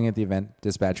of calling it the event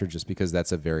dispatcher just because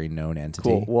that's a very known entity.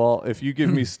 Cool. Well, if you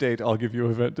give me state, I'll give you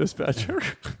event dispatcher.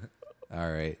 All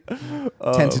right.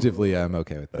 Tentatively, I'm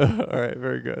okay with that. All right.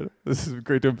 Very good. This is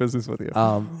great doing business with you.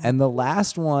 And the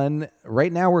last one,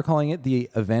 right now we're calling it the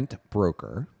event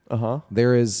broker.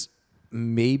 There is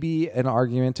maybe an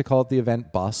argument to call it the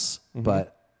event bus,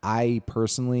 but I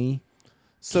personally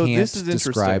can't this is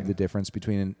describe the difference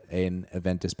between an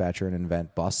event dispatcher and an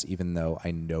event bus, even though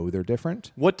I know they're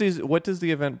different. What does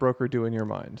the event broker do in your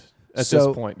mind at this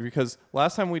point? Because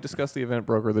last time we discussed the event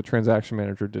broker, the transaction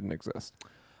manager didn't exist.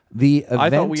 I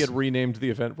thought we had renamed the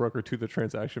event broker to the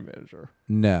transaction manager.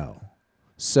 No.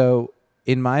 So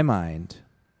in my mind,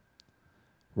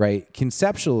 right,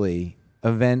 conceptually,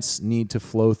 events need to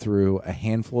flow through a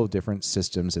handful of different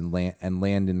systems and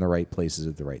land in the right places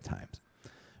at the right times,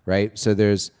 right? So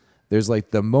there's like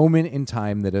the moment in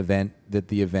time that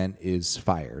the event is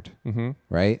fired,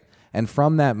 right? And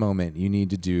from that moment, you need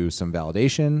to do some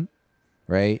validation,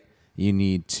 right? You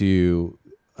need to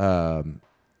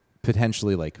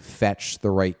potentially like fetch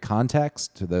the right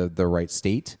context to the right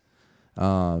state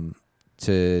to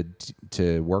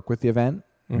work with the event,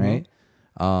 right?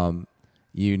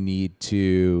 You need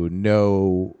to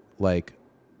know like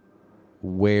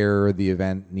where the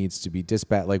event needs to be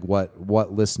dispatched, like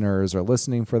what listeners are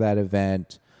listening for that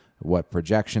event, what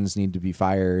projections need to be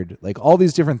fired, like all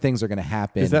these different things are going to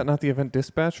happen. Is that not the event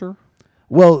dispatcher?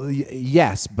 Well,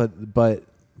 yes, but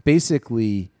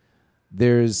basically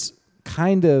there's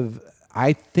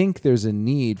I think there's a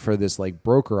need for this like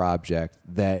broker object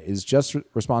that is just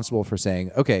responsible for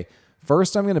saying, okay,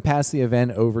 first I'm going to pass the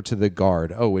event over to the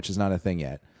guard, which is not a thing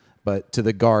yet, but to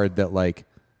the guard that like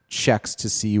checks to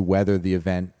see whether the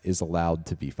event is allowed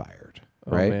to be fired.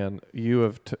 Right? Oh man, you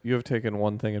have taken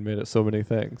one thing and made it so many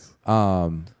things.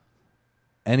 And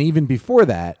even before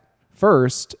that,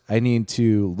 first I need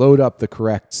to load up the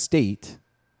correct state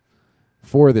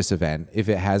for this event if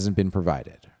it hasn't been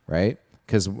provided, right?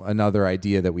 Because another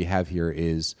idea that we have here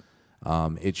is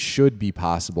it should be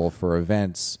possible for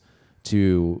events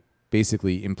to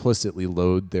basically implicitly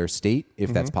load their state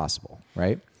if that's possible,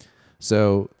 right?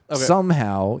 So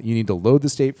somehow you need to load the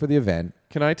state for the event.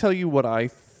 Can I tell you what I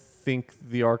think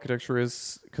the architecture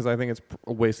is? Because I think it's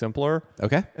way simpler.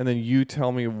 Okay. And then you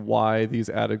tell me why these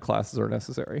added classes are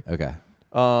necessary. Okay.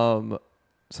 So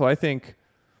I think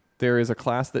there is a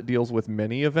class that deals with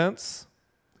many events.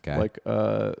 Okay. Like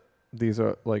these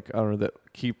are like, I don't know, that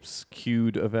keeps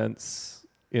queued events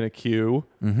in a queue.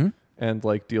 And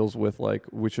like deals with like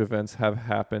which events have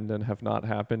happened and have not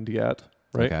happened yet,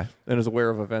 right? Okay. And is aware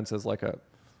of events as like a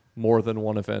more than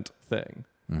one event thing,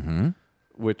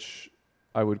 which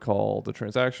I would call the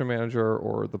transaction manager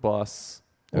or the bus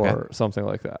or something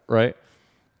like that, right?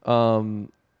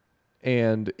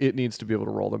 And it needs to be able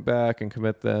to roll them back and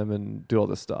commit them and do all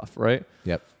this stuff, right?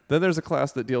 Yep. Then there's a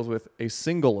class that deals with a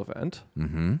single event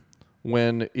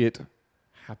when it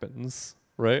happens,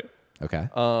 right? Okay.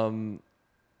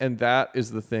 And that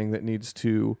is the thing that needs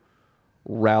to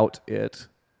route it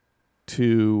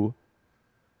to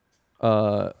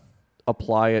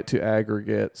apply it to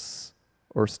aggregates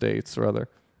or states or other,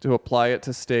 to apply it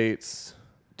to states,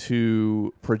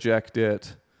 to project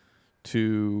it,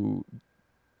 to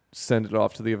send it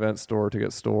off to the event store to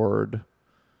get stored,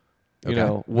 you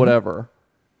know, whatever.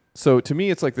 So to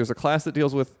me, it's like there's a class that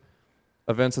deals with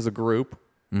events as a group,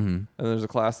 and there's a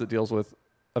class that deals with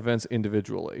events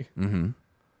individually.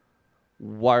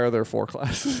 Why are there 4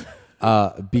 classes?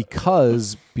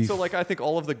 Because so like I think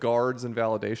all of the guards and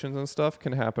validations and stuff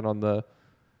can happen on the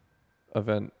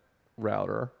event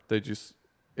router. They just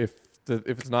if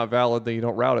it's not valid, then you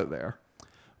don't route it there.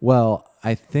 Well,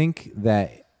 I think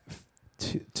that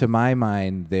to my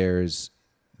mind, there's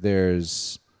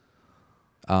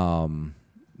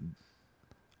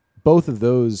both of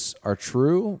those are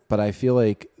true, but I feel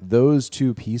like those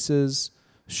two pieces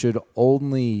should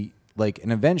only, like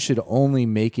an event should only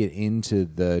make it into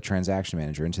the transaction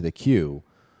manager, into the queue,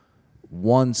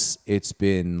 once it's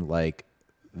been like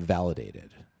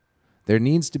validated. There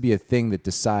needs to be a thing that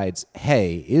decides,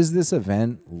 hey, is this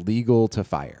event legal to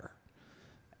fire?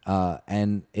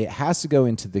 And it has to go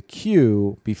into the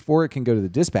queue before it can go to the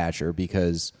dispatcher,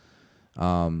 because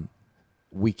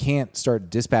we can't start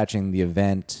dispatching the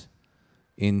event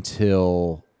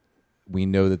until we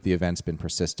know that the event's been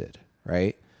persisted,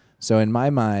 right? So in my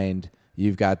mind,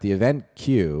 you've got the event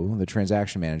queue, the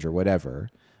transaction manager, whatever,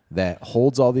 that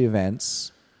holds all the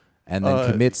events and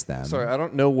then commits them. Sorry, I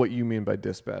don't know what you mean by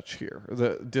dispatch here.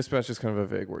 The dispatch is kind of a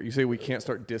vague word. You say we can't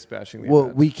start dispatching the event.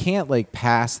 Well, we can't like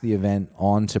pass the event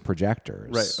on to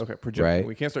projectors. Right. Okay. Projecting. Right?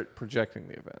 We can't start projecting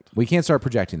the event. We can't start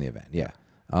projecting the event. Yeah.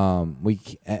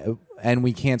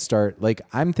 We can't start like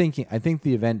I think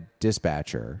the event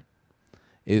dispatcher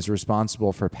is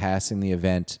responsible for passing the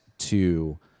event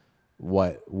to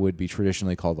what would be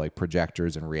traditionally called like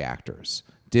projectors and reactors,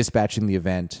 dispatching the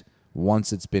event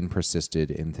once it's been persisted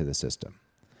into the system.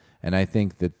 And I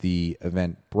think that the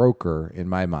event broker, in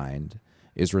my mind,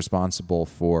 is responsible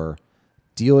for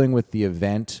dealing with the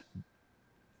event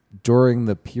during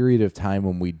the period of time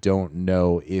when we don't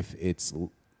know if it's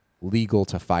legal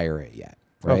to fire it yet,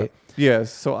 right? Okay. Yeah,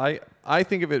 so I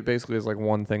think of it basically as like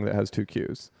one thing that has two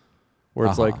queues, where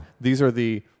it's like these are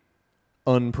the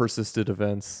unpersisted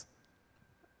events,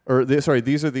 or these are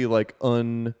the like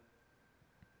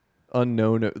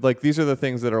unknown, like these are the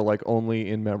things that are like only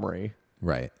in memory,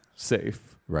 right?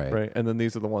 Safe, right? And then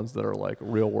these are the ones that are like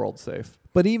real world safe.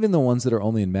 But even the ones that are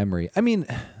only in memory, I mean,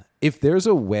 if there's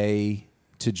a way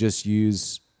to just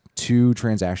use 2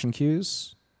 transaction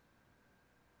queues,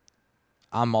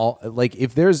 I'm all like,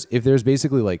 if there's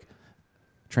basically like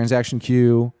transaction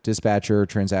queue, dispatcher,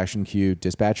 transaction queue,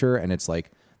 dispatcher, and it's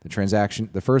like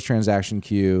the first transaction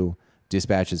queue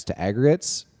dispatches to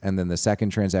aggregates, and then the second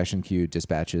transaction queue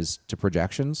dispatches to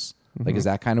projections. Mm-hmm. Like, is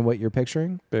that kind of what you're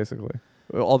picturing? Basically.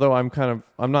 Although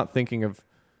I'm not thinking of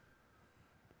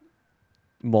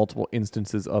multiple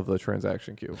instances of the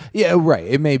transaction queue. Yeah, right.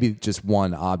 It may be just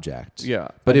one object. Yeah.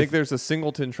 But I think there's a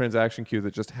singleton transaction queue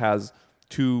that just has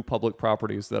 2 public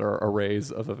properties that are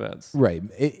arrays of events. Right.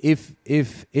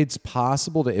 If it's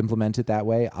possible to implement it that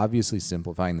way, obviously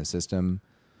simplifying the system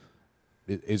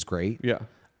is great. Yeah.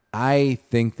 I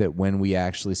think that when we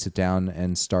actually sit down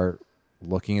and start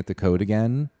looking at the code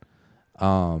again,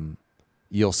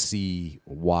 you'll see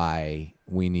why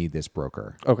we need this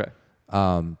broker. Okay.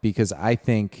 Because I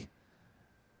think,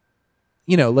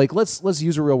 like let's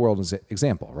use a real world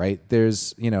example, right?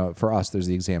 There's, for us, there's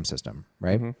the exam system,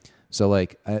 right? Mm-hmm. So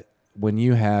like when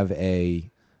you have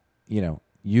a,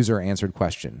 user answered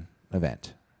question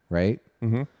event, right?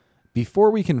 Mm-hmm. Before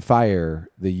we can fire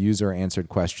the user answered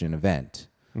question event,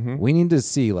 mm-hmm. we need to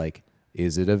see like,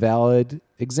 is it a valid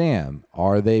exam?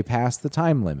 Are they past the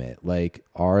time limit? Like,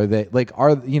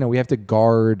 we have to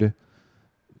guard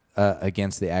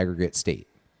against the aggregate state,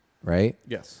 right?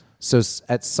 Yes. So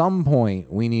at some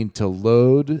point, we need to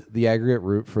load the aggregate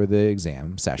root for the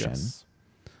exam session. Yes.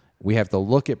 We have to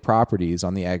look at properties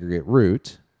on the aggregate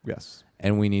root. Yes.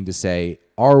 And we need to say,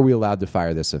 are we allowed to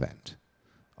fire this event?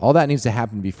 All that needs to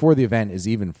happen before the event is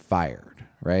even fired,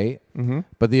 right? Mm-hmm.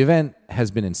 But the event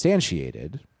has been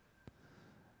instantiated.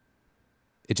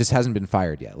 It just hasn't been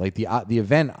fired yet. Like the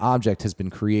event object has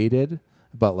been created,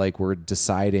 but like we're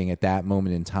deciding at that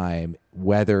moment in time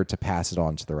whether to pass it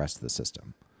on to the rest of the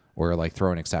system or like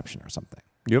throw an exception or something.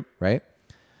 Yep. Right?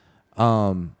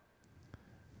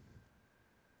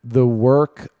 The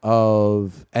work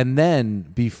of, and then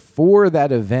before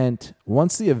that event,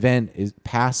 once the event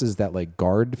passes that like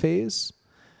guard phase,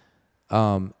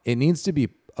 it needs to be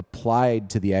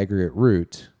applied to the aggregate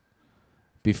root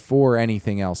before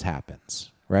anything else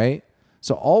happens, right?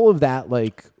 So all of that,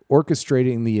 like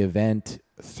orchestrating the event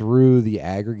through the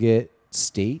aggregate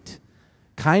state,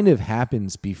 kind of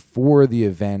happens before the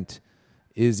event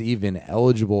is even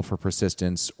eligible for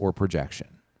persistence or projection.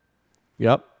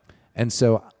 Yep. And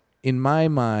so in my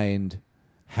mind,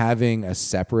 having a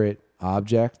separate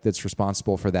object that's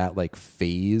responsible for that like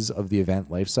phase of the event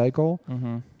life cycle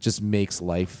just makes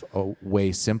life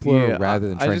way simpler rather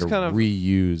than trying to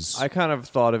reuse. I kind of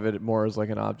thought of it more as like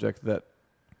an object that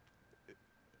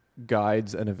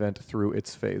guides an event through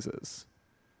its phases.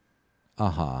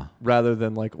 Rather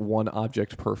than like one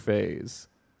object per phase.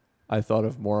 I thought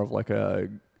of more of like a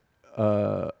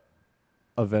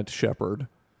event shepherd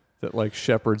that like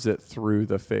shepherds it through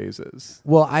the phases.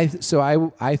 Well, I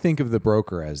think of the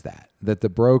broker as that the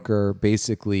broker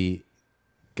basically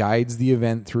guides the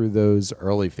event through those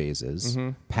early phases,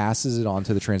 passes it on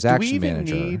to the transaction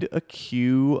manager. Do we even need a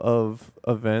queue of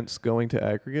events going to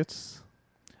aggregates?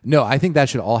 No, I think that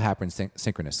should all happen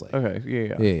synchronously. Okay,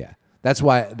 Yeah. That's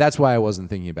why I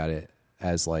wasn't thinking about it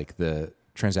as like the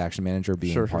transaction manager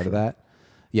being part of that.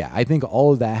 Yeah, I think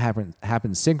all of that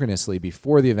happens synchronously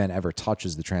before the event ever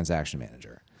touches the transaction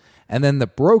manager. And then the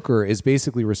broker is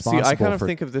basically responsible for... See, I kind of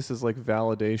think of this as like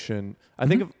validation. I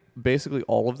think of basically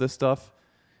all of this stuff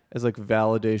as like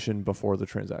validation before the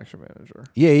transaction manager.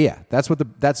 Yeah.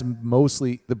 That's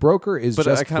mostly the broker is But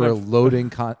just for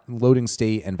loading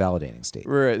state and validating state.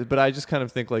 Right. But I just kind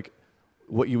of think like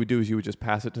what you would do is you would just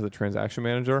pass it to the transaction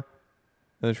manager,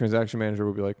 and the transaction manager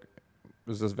would be like,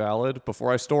 is this valid?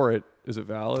 Before I store it, is it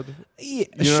valid? Yeah,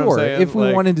 you know sure. If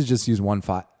we wanted to just use one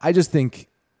file, I just think,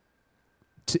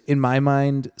 in my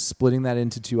mind, splitting that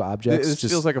into two objects it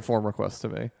just feels like a form request to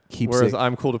me. Keeps Whereas it,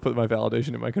 I'm cool to put my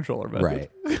validation in my controller method.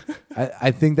 Right.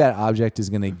 I think that object is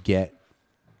going to get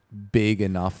big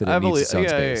enough that it needs its own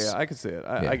space. Yeah. I can see it.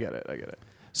 I get it.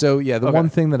 So the one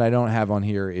thing that I don't have on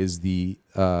here is the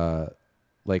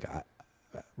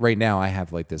right now I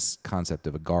have like this concept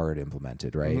of a guard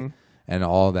implemented, right? Mm-hmm. And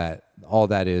all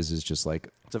that is just like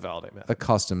it's a validate method. A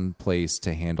custom place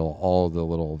to handle all the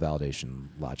little validation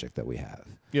logic that we have.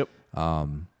 Yep.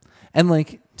 And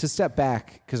like to step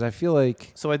back, because I feel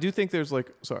like, so I do think there's like,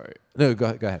 sorry. No,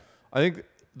 go ahead. I think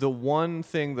the one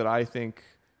thing that I think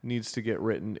needs to get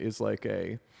written is like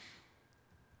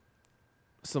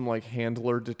some like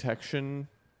handler detection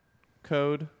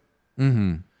code.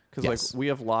 Mm-hmm. Because like we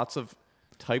have lots of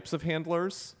types of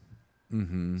handlers.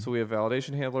 Mm-hmm. So we have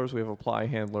validation handlers, we have apply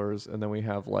handlers, and then we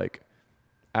have like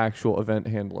actual event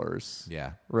handlers.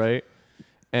 Yeah. Right?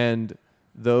 And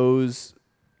those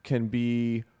can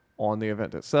be on the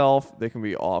event itself. They can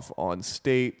be off on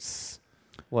states.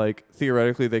 Like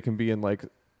theoretically, they can be in like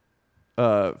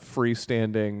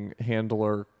freestanding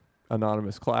handler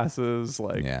anonymous classes,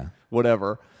 like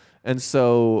whatever. And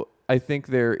so I think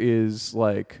there is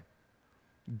like,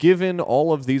 given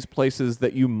all of these places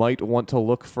that you might want to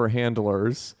look for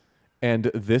handlers and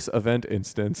this event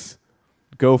instance,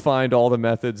 go find all the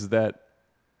methods that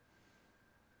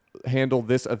handle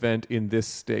this event in this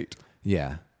state.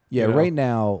 Yeah. Yeah. You know? Right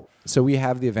now, so we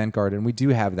have the event guard and we do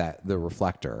have the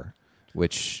reflector,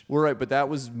 which we're right, but that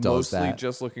was mostly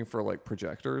just looking for like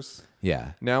projectors.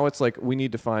 Yeah. Now it's like we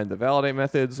need to find the validate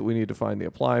methods, we need to find the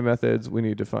apply methods, we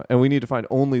need to find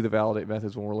only the validate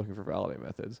methods when we're looking for validate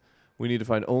methods. We need to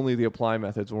find only the apply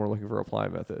methods when we're looking for apply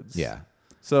methods. Yeah.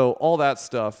 So all that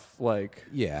stuff, like...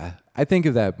 Yeah. I think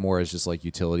of that more as just like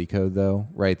utility code, though,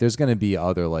 right? There's going to be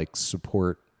other like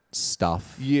support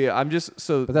stuff. Yeah, I'm just...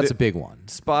 But that's a big one.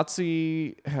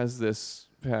 Spotsy has this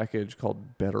package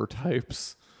called Better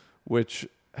Types, which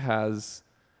has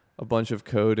a bunch of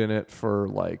code in it for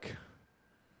like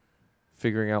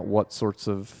figuring out what sorts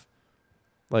of...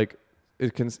 Like,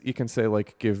 you can say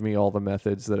like, give me all the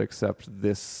methods that accept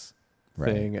this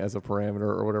thing as a parameter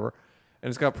or whatever, and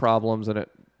it's got problems and it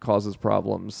causes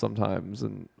problems sometimes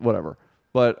and whatever,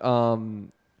 but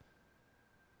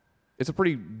it's a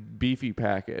pretty beefy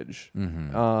package.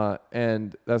 Mm-hmm.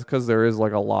 And that's because there is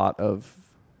like a lot of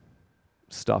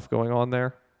stuff going on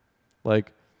there,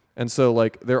 like, and so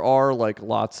like there are like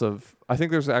lots of, I think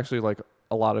there's actually like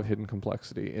a lot of hidden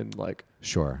complexity in like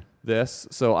this,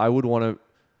 so I want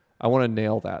to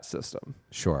nail that system.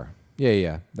 Sure.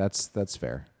 Yeah, that's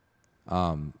fair.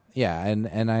 And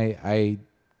I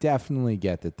definitely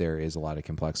get that there is a lot of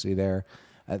complexity there.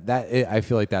 I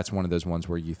feel like that's one of those ones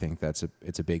where you think it's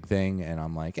a big thing, and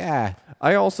I'm like,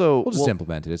 we'll just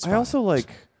implement it. It's fine. I also like,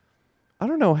 I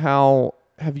don't know how.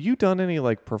 Have you done any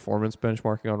like performance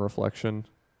benchmarking on reflection?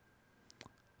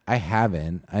 I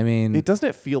haven't. I mean, doesn't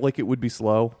it feel like it would be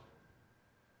slow?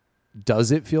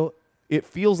 Does it feel? It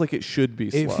feels like it should be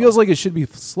slow. It feels like it should be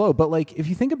slow, but like if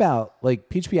you think about like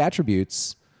PHP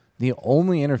attributes, the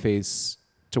only interface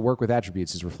to work with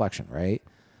attributes is reflection, right?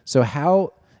 So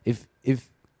how if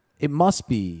it must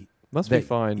be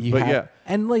fine, but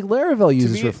and like Laravel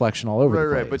uses reflection all over the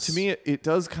place. Right. But to me, it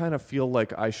does kind of feel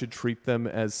like I should treat them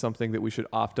as something that we should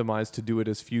optimize to do it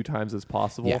as few times as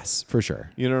possible. Yes, for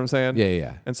sure. You know what I'm saying?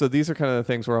 Yeah. And so these are kind of the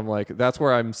things where I'm like, that's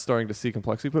where I'm starting to see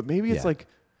complexity, but maybe it's like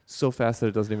so fast that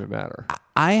it doesn't even matter.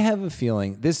 I have a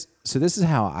feeling this is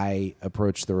how I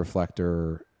approach the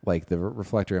reflector, like the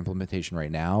reflector implementation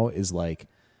right now is like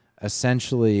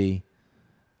essentially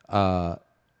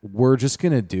we're just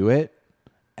going to do it.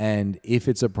 And if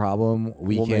it's a problem,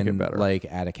 we'll can like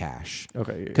add a cache.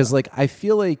 Okay. Because like I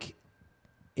feel like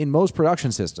in most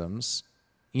production systems,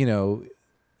 you know,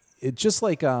 it just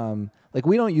like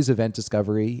we don't use event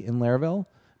discovery in Laravel,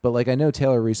 but like I know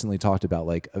Taylor recently talked about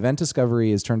like event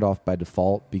discovery is turned off by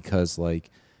default because like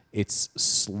it's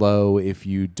slow if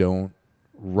you don't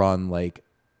run like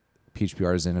PHP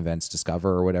artisan events discover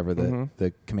or whatever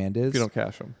the command is. If you don't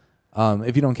cache them.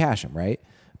 If you don't cache them, right?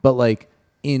 But like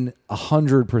in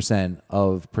 100%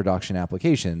 of production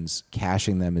applications,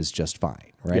 caching them is just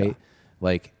fine, right? Yeah.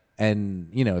 Like, and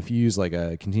you know, if you use like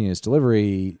a continuous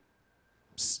delivery,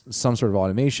 some sort of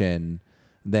automation,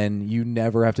 then you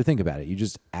never have to think about it. You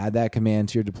just add that command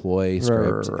to your deploy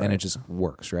script, right. and it just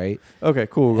works, right? Okay,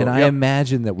 cool. And I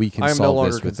imagine that we can I'm no solve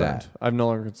longer this with concerned. that. I'm no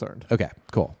longer concerned. Okay,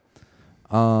 cool.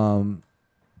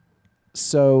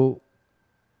 So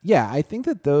yeah, I think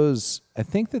that those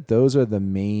are the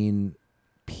main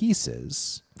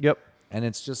pieces. Yep. And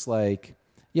it's just like,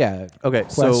 yeah, Okay,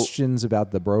 questions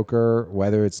about the broker,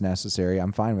 whether it's necessary.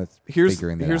 I'm fine with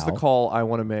figuring that out. Here's the call I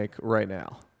want to make right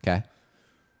now. Okay.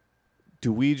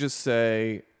 Do we just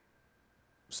say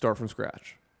start from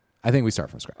scratch? I think we start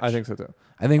from scratch. I think so too.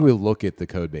 I think we look at the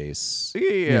code base.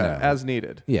 Yeah, as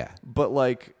needed. Yeah. But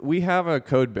like we have a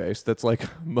code base that's like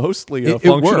mostly a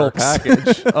functional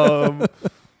package.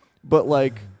 But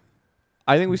like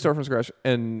I think we start from scratch,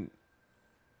 and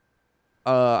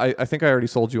I think I already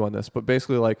sold you on this, but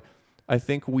basically like I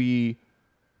think we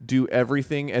do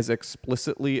everything as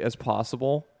explicitly as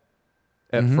possible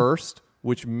at first,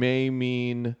 which may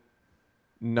mean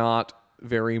not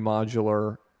very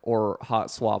modular or hot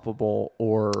swappable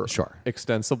or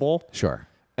extensible. Sure.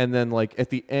 And then like at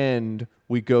the end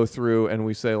we go through and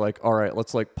we say like, all right,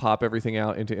 let's like pop everything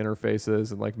out into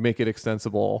interfaces and like make it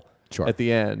extensible at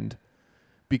the end,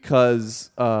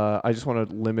 because I just want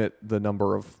to limit the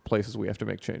number of places we have to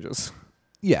make changes.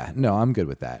 Yeah, no, I'm good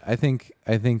with that. I think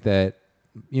that,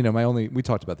 you know, we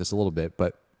talked about this a little bit,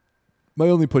 but my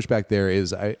only pushback there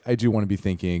is I do want to be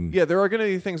thinking. Yeah, there are going to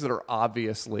be things that are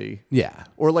obviously. Yeah.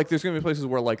 Or like there's going to be places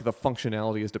where like the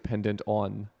functionality is dependent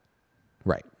on.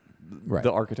 Right.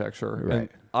 The architecture. Right. And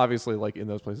obviously like in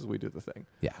those places we do the thing.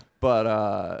 Yeah.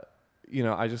 But, you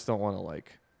know, I just don't want to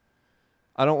like.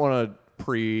 I don't want to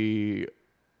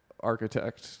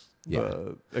pre-architect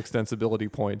the extensibility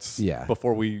points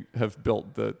before we have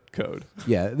built the code.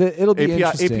 Yeah, it'll be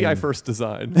interesting. API first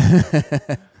design.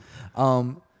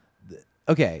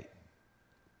 Okay.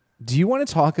 Do you want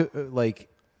to talk like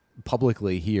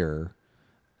publicly here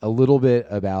a little bit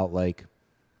about like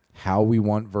how we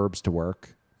want verbs to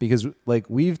work? Because like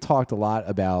we've talked a lot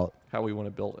about how we want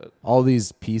to build it. All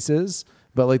these pieces,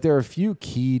 but like there are a few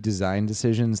key design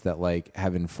decisions that like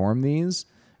have informed these,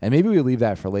 and maybe we leave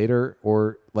that for later,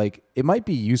 or like it might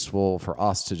be useful for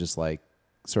us to just like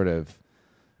sort of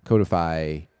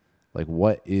codify like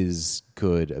what is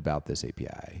good about this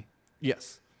API.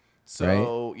 Yes.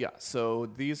 So so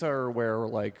these are where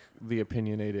like the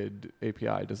opinionated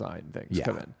API design things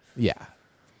come in. Yeah.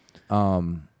 I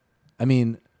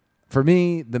mean, for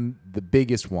me, the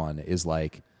biggest one is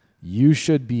like you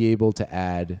should be able to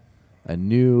add a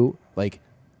new, like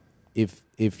if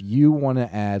you want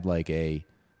to add like a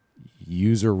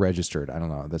user registered, I don't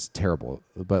know, that's terrible,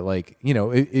 but like, you know,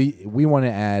 we want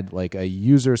to add like a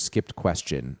user skipped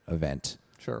question event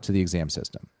to the exam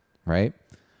system, right?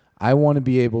 I want to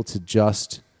be able to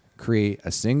just create a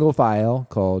single file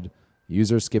called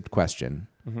user skipped question,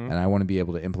 and I want to be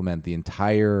able to implement the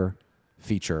entire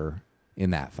feature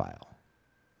in that file.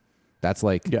 That's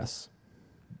like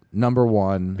number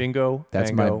one. Bingo. That's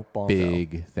bango, my bongo.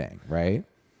 big thing, right?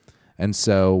 And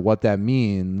so what that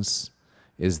means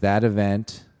is that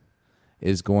event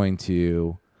is going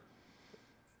to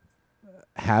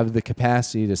have the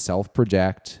capacity to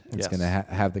self-project. It's going to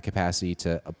have the capacity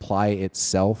to apply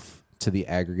itself to the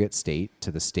aggregate state,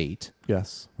 to the state.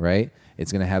 Yes. Right?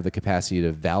 It's going to have the capacity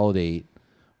to validate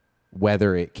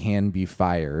whether it can be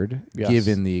fired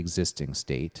given the existing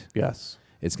state. Yes.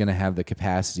 It's going to have the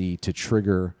capacity to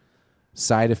trigger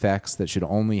side effects that should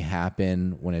only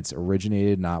happen when it's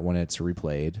originated, not when it's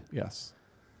replayed. Yes.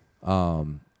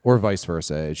 Or vice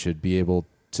versa. It should be able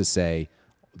to say,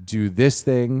 do this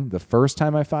thing the first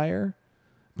time I fire,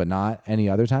 but not any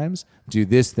other times. Do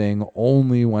this thing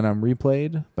only when I'm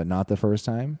replayed, but not the first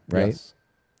time, right? Yes.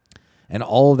 And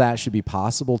all of that should be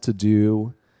possible to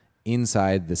do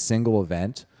inside the single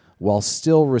event while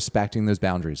still respecting those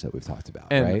boundaries that we've talked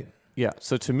about, right? Yeah.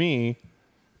 So to me,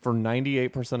 for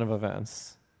 98% of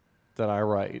events that I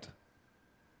write,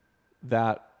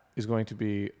 that is going to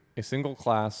be a single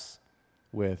class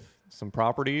with some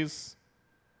properties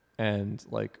and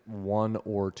like one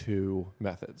or two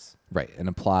methods. Right. An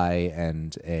apply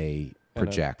and a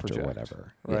project or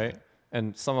whatever. Right. Yeah.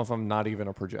 And some of them not even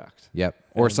a project. Yep.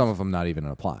 Or some of them not even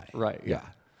an apply. Right. Yeah.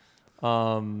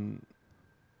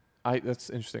 That's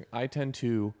interesting. I tend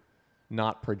to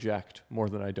not project more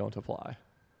than I don't apply.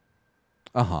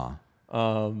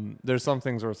 There's some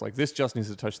things where it's like, this just needs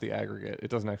to touch the aggregate.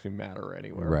 It doesn't actually matter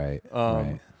anywhere. Right.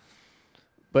 Right.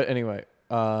 But anyway,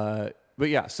 but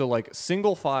yeah, so like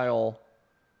single file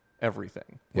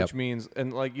everything, which means,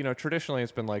 and like, you know, traditionally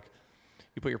it's been like,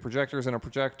 you put your projectors in a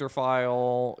projector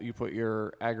file, you put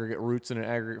your aggregate roots in an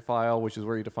aggregate file, which is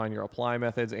where you define your apply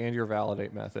methods and your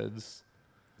validate methods.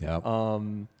 Yep.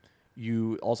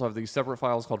 You also have these separate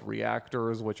files called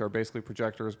reactors, which are basically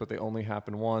projectors, but they only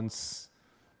happen once.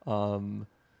 All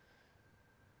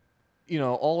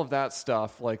of that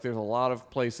stuff, like there's a lot of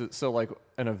places. So like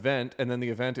an event, and then the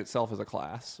event itself is a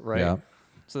class, right? Yeah.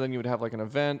 So then you would have like an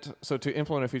event. So to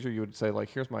implement a feature, you would say like,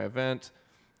 here's my event.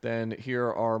 Then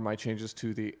here are my changes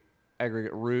to the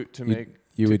aggregate root to make.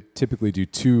 You would typically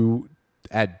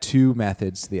add two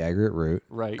methods to the aggregate root.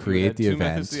 Right. Create the two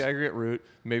event. methods to the aggregate root,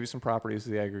 maybe some properties to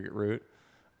the aggregate root.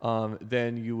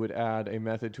 Then you would add a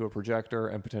method to a projector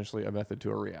and potentially a method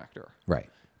to a reactor. Right.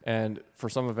 And for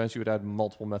some events, you would add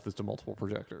multiple methods to multiple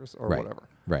projectors or whatever.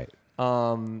 Right.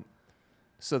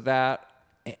 So that.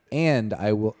 And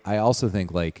I also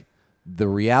think like the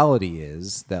reality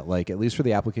is that like, at least for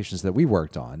the applications that we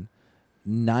worked on,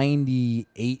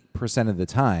 98% of the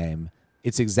time,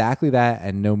 it's exactly that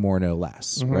and no more, no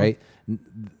less, right?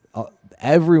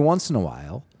 Every once in a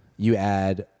while, you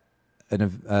add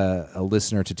a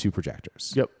listener to two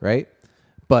projectors, right?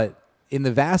 But in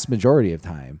the vast majority of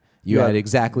time, you add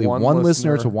exactly one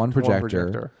listener to one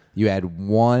projector. You add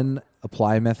one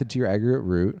apply method to your aggregate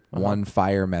root, one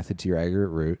fire method to your aggregate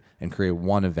root, and create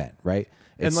one event, right?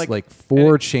 It's like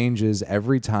four changes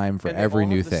every time for every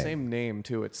new thing. The same name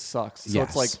too. It sucks. So yes.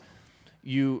 It's like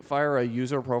you fire a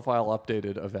user profile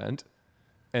updated event,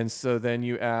 and so then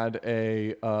you add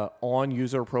a on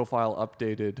user profile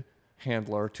updated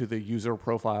handler to the user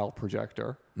profile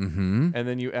projector, and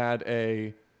then you add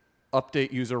a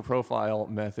update user profile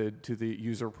method to the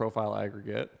user profile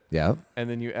aggregate. Yeah. And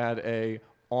then you add a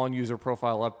on user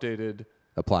profile updated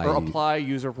apply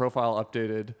user profile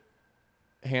updated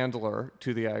handler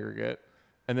to the aggregate.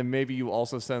 And then maybe you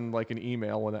also send like an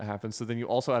email when that happens. So then you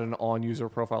also add an on user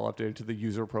profile updated to the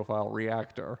user profile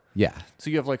reactor. Yeah. So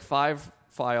you have like 5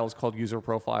 files called user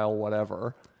profile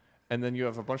whatever. And then you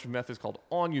have a bunch of methods called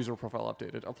on user profile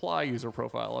updated, apply user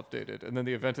profile updated. And then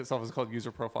the event itself is called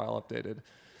user profile updated.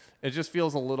 It just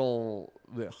feels a little...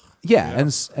 Ugh, yeah, you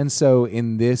know? and so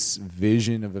in this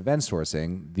vision of event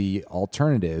sourcing, the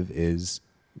alternative is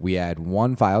we add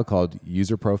one file called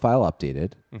user profile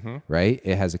updated, right?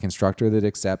 It has a constructor that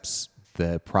accepts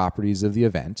the properties of the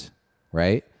event,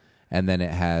 right? And then it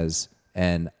has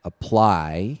an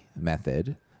apply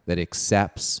method that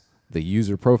accepts the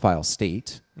user profile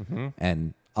state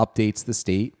and updates the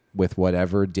state with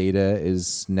whatever data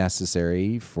is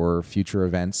necessary for future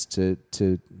events to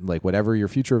like whatever your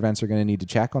future events are going to need to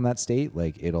check on that state,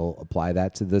 like it'll apply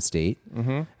that to the state,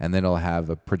 and then it'll have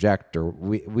a projector.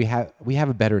 We have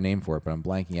a better name for it, but I'm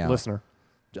blanking out. Listener.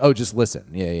 Oh, just listen.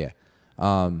 Yeah.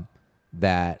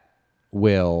 That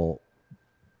will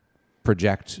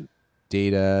project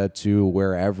data to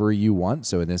wherever you want.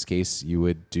 So in this case, you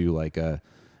would do like a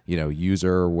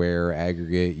user where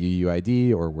aggregate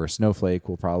UUID, or where Snowflake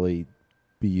will probably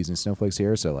be using snowflakes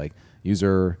here. So like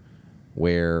user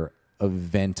where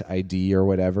event ID or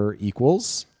whatever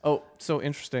equals. Oh, so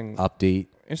interesting. Update.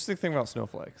 Interesting thing about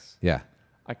snowflakes. Yeah.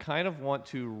 I kind of want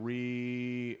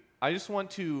to I just want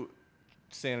to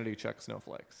sanity check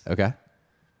snowflakes. Okay.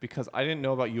 Because I didn't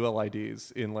know about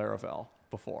ULIDs in Laravel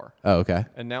before. Oh, okay.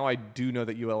 And now I do know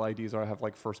that ULIDs have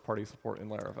like first party support in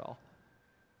Laravel.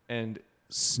 And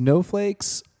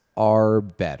snowflakes are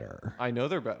better. I know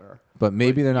they're better, but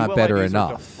maybe they're not better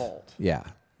enough. Are default. Yeah.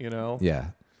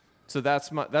 Yeah. So that's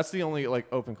the only like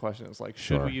open question is like,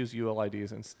 should we use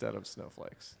ULIDs instead of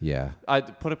snowflakes? Yeah.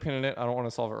 I'd put a pin in it. I don't want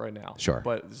to solve it right now. Sure.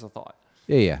 But it's a thought.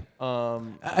 Yeah.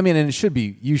 I mean, and you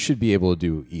should be able to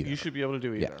do either. You should be able to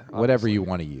do either. Yeah. Whatever you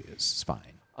want to use is fine.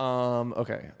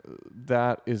 Okay.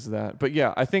 That is that. But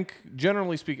yeah, I think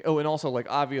generally speaking, and also like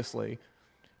obviously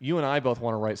you and I both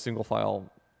want to write single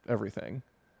file everything.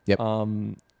 Yep.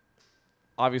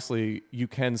 Obviously, you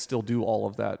can still do all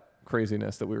of that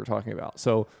craziness that we were talking about.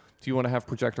 So, do you want to have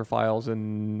projector files,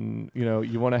 and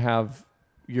you want to have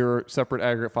your separate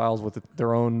aggregate files with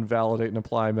their own validate and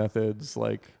apply methods?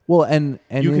 Like, well, and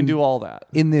you can do all that.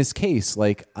 In this case,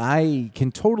 like I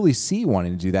can totally see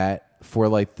wanting to do that for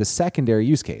like the secondary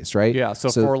use case, right? Yeah.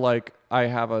 So for like, I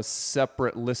have a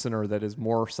separate listener that is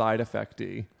more side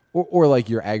effecty. Or like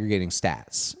you're aggregating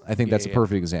stats. I think that's a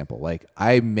perfect example. Like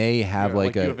I may have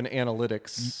you have an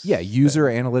analytics. Yeah, user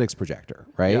analytics projector,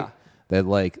 right? Yeah. That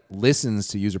like listens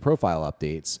to user profile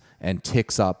updates and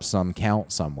ticks up some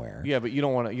count somewhere. Yeah, but you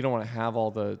don't want to have all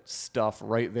the stuff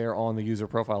right there on the user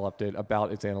profile update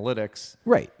about its analytics.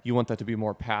 Right. You want that to be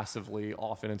more passively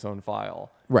off in its own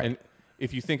file. Right. And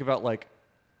if you think about like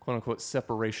quote unquote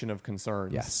separation of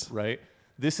concerns, yes. Right?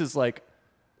 This is like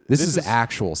This is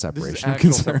actual separation of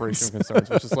concerns,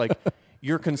 which is like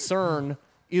your concern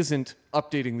isn't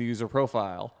updating the user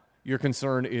profile. Your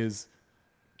concern is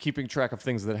keeping track of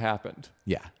things that happened.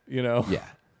 Yeah. You know? Yeah.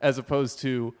 As opposed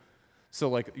to, so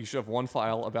like you should have one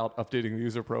file about updating the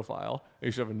user profile. And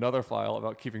you should have another file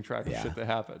about keeping track of shit that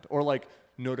happened. Or like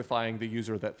notifying the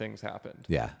user that things happened.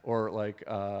 Yeah. Or like,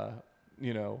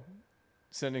 you know,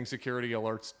 sending security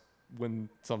alerts when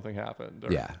something happened.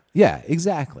 Or Yeah,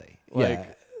 exactly. Like,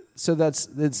 yeah. So that's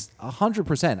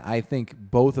 100%. I think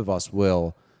both of us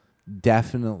will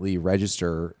definitely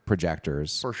register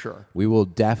projectors. for sure. We will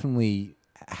definitely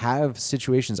have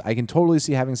situations. I can totally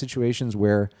see having situations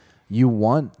where you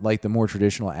want like the more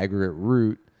traditional aggregate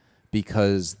root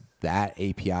because that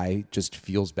API just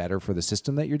feels better for the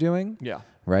system that you're doing. Yeah.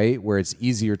 Right? Where it's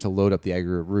easier to load up the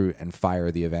aggregate root and fire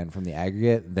the event from the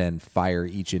aggregate than fire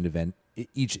each event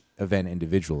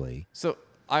individually. So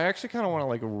I actually kind of want to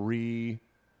like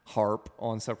harp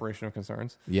on separation of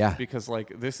concerns. Yeah. Because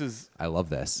like I love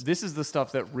this. This is the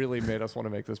stuff that really made us want to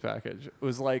make this package. It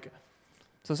was like,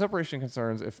 so separation of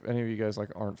concerns, if any of you guys like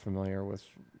aren't familiar with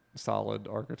solid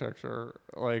architecture,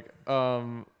 like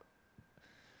the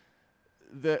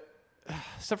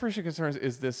separation of concerns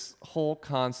is this whole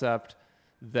concept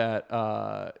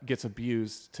that gets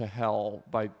abused to hell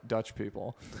by Dutch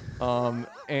people.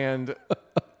 And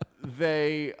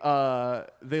they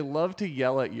love to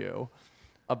yell at you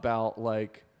about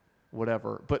like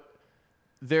whatever, but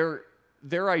their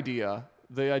idea,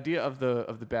 the idea of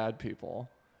the bad people,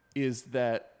 is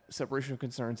that separation of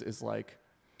concerns is like,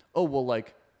 oh well,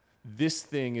 like this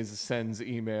thing sends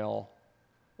email,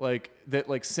 like that,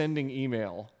 like sending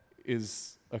email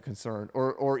is a concern,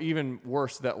 or even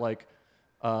worse, that like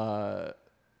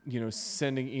you know,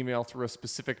 sending email through a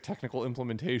specific technical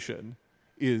implementation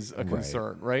is a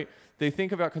concern, right? They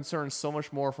think about concerns so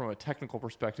much more from a technical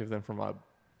perspective than from a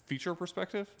feature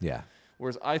perspective. Yeah.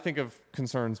 Whereas I think of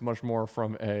concerns much more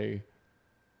from a,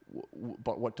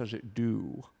 but what does it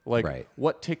do? Like,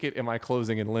 what ticket am I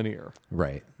closing in linear?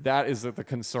 Right. That is the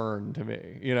concern to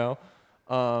me, you know?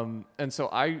 And so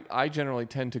I generally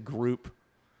tend to group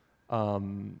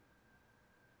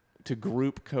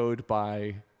code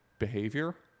by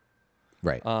behavior.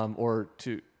 Right. Or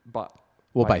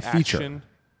by feature. action,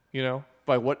 you know,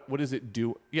 by what does it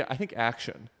do? Yeah, I think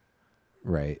action.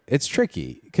 Right. It's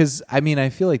tricky because I mean I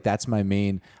feel like that's my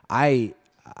main. I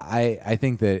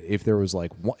think that if there was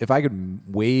like if I could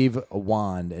wave a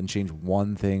wand and change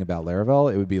one thing about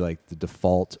Laravel, it would be like the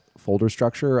default folder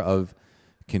structure of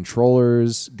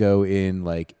controllers go in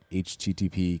like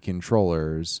HTTP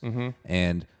controllers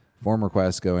and form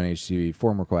requests go in HTTP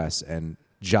form requests and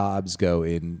jobs go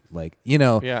in like, you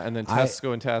know. Yeah, and then tests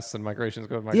go in tests and migrations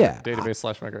go in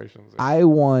database/migrations. I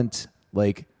want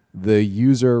like the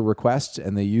user request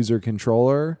and the user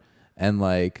controller and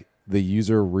like the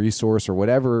user resource or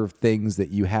whatever things that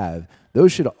you have.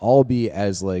 Those should all be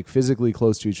as like physically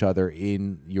close to each other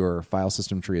in your file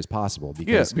system tree as possible.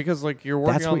 Because like you're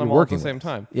working on them all at the same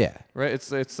time. Yeah. Right.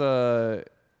 It's a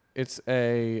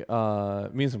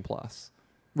mise en place.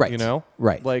 Right. You know.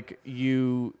 Right. Like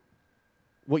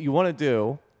what you want to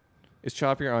do is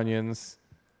chop your onions,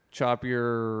 chop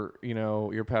your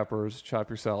peppers, chop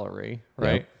your celery,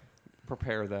 right? Yep.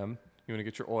 Prepare them. You want to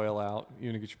get your oil out. You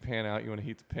want to get your pan out. You want to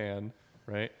heat the pan,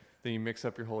 right? Then you mix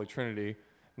up your Holy Trinity.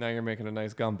 Now you're making a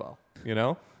nice gumbo, you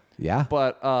know? Yeah.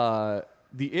 But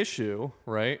the issue,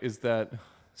 right, is that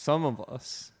some of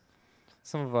us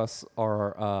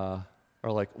are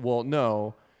like, well,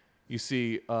 no, you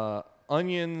see,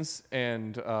 onions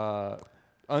and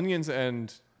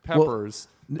peppers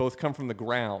both come from the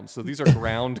ground, so these are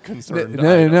ground concerned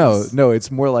items. No. It's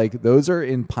more like those are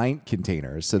in pint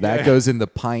containers, so that goes in the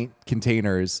pint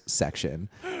containers section,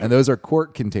 and those are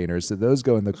quart containers, so those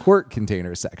go in the quart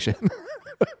container section.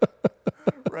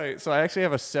 Right. So I actually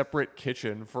have a separate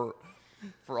kitchen for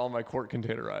all my quart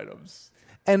container items.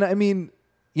 And I mean,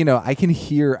 you know, I can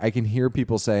hear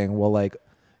people saying, well, like,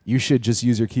 you should just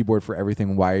use your keyboard for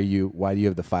everything. Why do you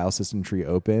have the file system tree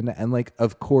open? And like,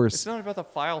 of course, it's not about the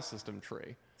file system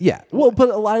tree. Yeah. Well, but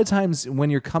a lot of times when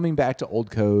you're coming back to old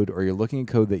code or you're looking at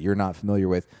code that you're not familiar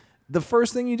with, the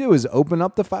first thing you do is open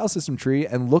up the file system tree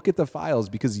and look at the files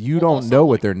because you don't know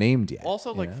what they're named yet.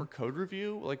 Also, like for code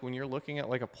review, like when you're looking at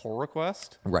like a pull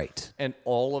request, right, and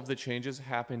all of the changes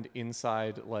happened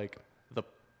inside like the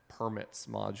permits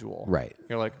module, right.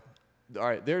 You're like, all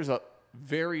right, there's a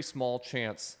very small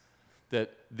chance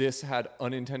that this had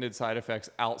unintended side effects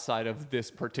outside of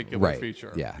this particular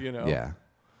feature. Yeah. You know?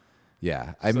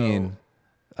 Yeah. I mean,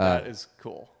 that is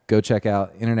cool. Go check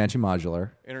out Internachi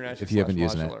Modular if you haven't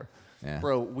used it. Yeah.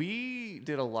 Bro, we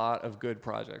did a lot of good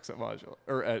projects at Modular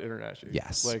or at Internachi.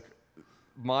 Yes. Like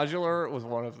Modular was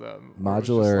one of them.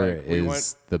 Modular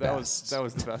is the best. That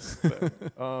was the best thing.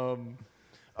 All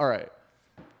right.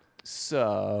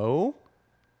 So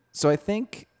I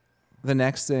think the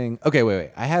next thing. Okay,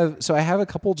 wait. I have a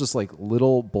couple just like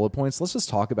little bullet points. Let's just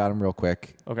talk about them real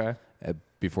quick. Okay.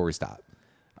 Before we stop.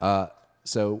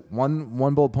 So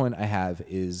one bullet point I have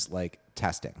is like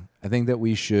testing. I think that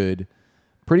we should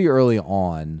pretty early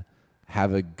on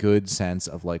have a good sense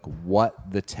of like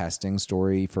what the testing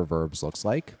story for Verbs looks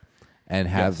like, and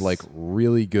have like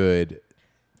really good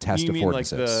test you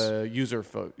affordances. mean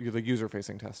like the user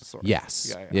facing test story?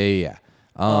 Yes. Yeah.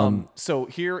 Yeah. So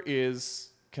here is,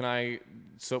 can I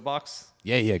soapbox?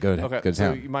 Yeah. Go ahead. Okay. Go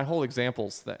So down. my whole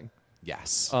examples thing.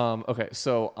 Yes. Okay,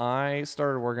 so I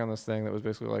started working on this thing that was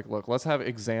basically like, look, let's have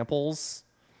examples.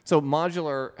 So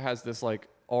modular has this like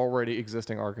already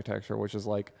existing architecture, which is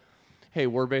like, hey,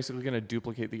 we're basically going to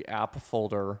duplicate the app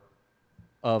folder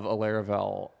of a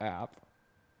Laravel app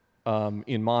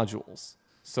in modules.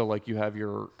 So like you have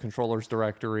your controllers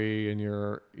directory and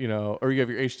your, or you have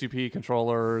your HTTP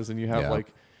controllers and you have like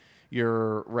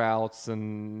your routes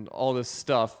and all this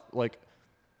stuff like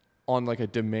on like a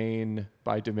domain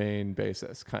by domain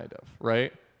basis, kind of,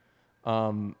 right?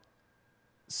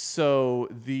 So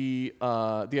the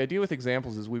idea with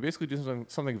examples is we basically do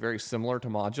something very similar to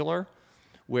modular,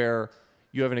 where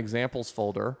you have an examples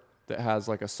folder that has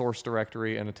like a source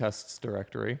directory and a tests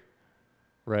directory,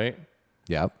 right?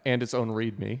 Yep. And its own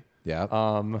README. Yep.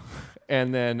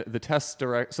 And then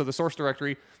so the source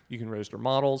directory, you can register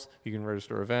models, you can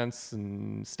register events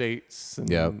and states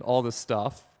and all this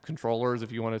stuff, controllers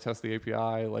if you want to test the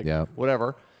API, like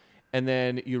whatever. And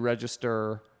then you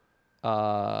register,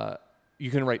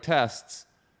 you can write tests.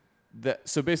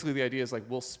 So basically the idea is like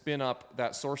we'll spin up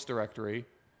that source directory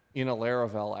in a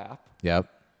Laravel app. Yep.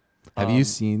 Have you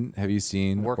seen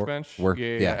Workbench?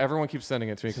 Yeah. Everyone keeps sending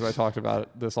it to me because I talked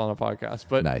about this on a podcast.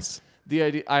 But nice. The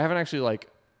idea, I haven't actually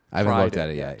I haven't looked at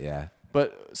it yet. Yeah.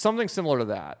 But something similar to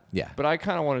that. Yeah. But I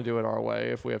kind of want to do it our way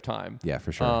if we have time. Yeah,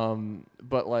 for sure.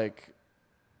 But like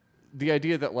the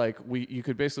idea that like you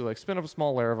could basically like spin up a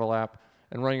small Laravel app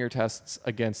and run your tests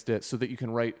against it so that you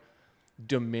can write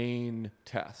domain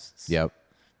tests. Yep.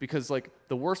 Because like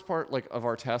the worst part like of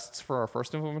our tests for our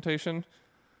first implementation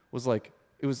was like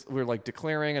we were like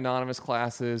declaring anonymous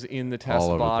classes in the test all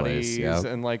over bodies the place.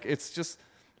 Yep. and like it's just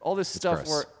all this stuff gross.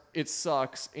 where it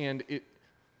sucks, and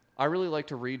I really like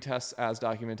to read tests as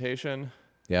documentation.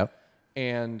 Yep.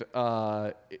 And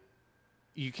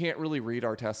you can't really read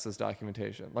our tests as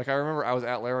documentation. Like I remember I was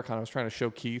at Laracon, I was trying to show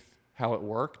Keith how it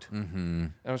worked. Mm-hmm.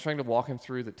 And I was trying to walk him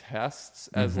through the tests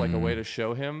as like a way to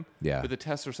show him. Yeah. But the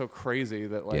tests are so crazy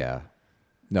that like... Yeah.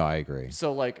 No, I agree.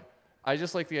 So like, I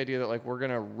just like the idea that like we're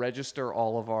going to register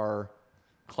all of our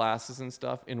classes and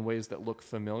stuff in ways that look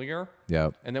familiar.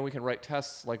 Yep. And then we can write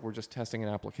tests like we're just testing an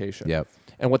application. Yep.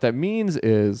 And what that means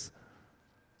is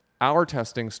our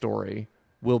testing story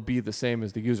will be the same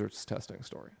as the user's testing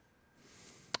story.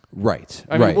 Right.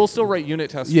 I mean, we'll still write unit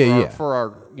tests for our,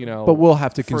 but we'll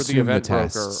have to for consume the event the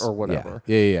tests broker or whatever.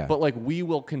 Yeah. But like we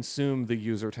will consume the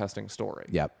user testing story.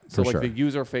 Yep. So for like sure. the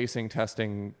user facing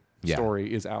testing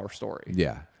story is our story.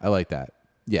 Yeah. I like that.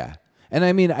 Yeah. And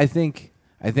I mean, I think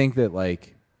that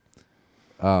like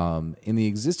in the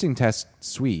existing test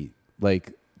suite,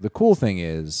 like the cool thing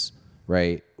is,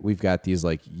 right, we've got these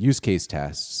like use case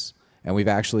tests, and we've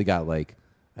actually got like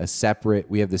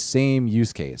we have the same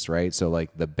use case, right? So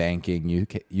like the banking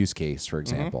use case, for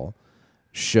example,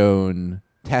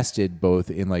 tested both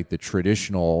in like the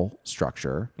traditional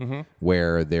structure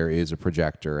where there is a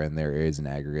projector and there is an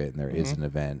aggregate and there is an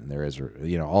event and there is,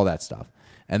 all that stuff.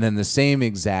 And then the same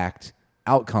exact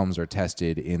outcomes are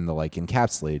tested in the like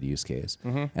encapsulated use case.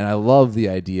 And I love the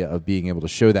idea of being able to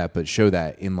show that, but show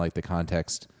that in like the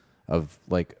context of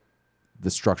like the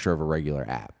structure of a regular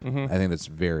app. I think that's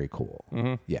very cool.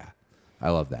 Yeah. I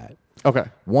love that. Okay.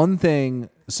 One thing,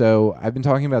 so I've been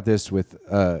talking about this with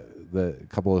the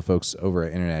couple of folks over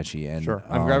at Internetchy, and sure.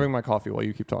 I'm grabbing my coffee while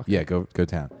you keep talking. Yeah, go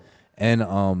town.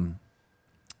 And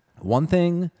one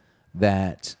thing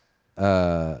that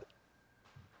I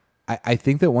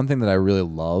think that one thing that I really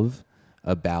love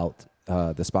about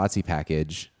the Spotsy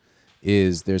package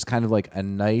is there's kind of like a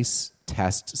nice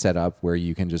test setup where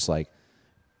you can just like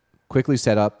quickly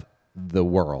set up the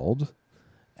world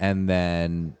and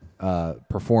then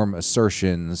perform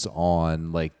assertions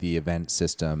on like the event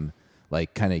system,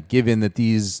 like kind of given that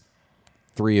these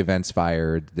 3 events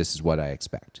fired, this is what I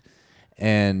expect.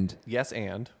 And yes,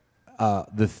 and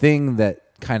the thing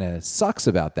that kind of sucks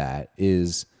about that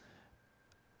is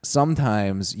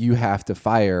sometimes you have to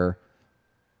fire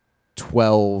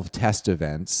 12 test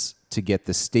events to get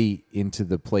the state into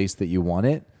the place that you want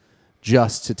it,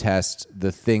 just to test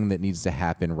the thing that needs to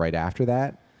happen right after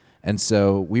that. And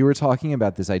so we were talking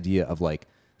about this idea of like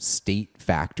state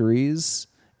factories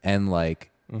and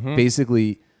like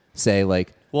basically say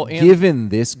like, Well, and given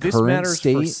this this current matters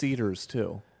state, for seeders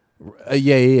too.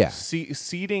 yeah.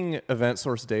 Seeding event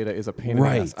source data is a pain in the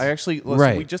Right. ass. I actually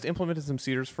we just implemented some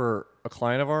seeders for a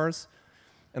client of ours,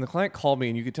 and the client called me,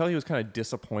 and you could tell he was kind of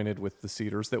disappointed with the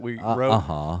seeders that we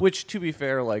wrote. Which, to be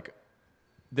fair, like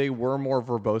they were more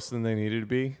verbose than they needed to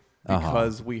be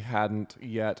because we hadn't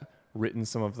yet written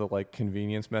some of the like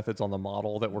convenience methods on the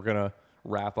model that were gonna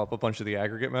wrap up a bunch of the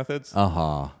aggregate methods.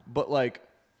 But like.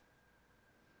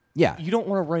 Yeah. You don't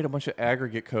want to write a bunch of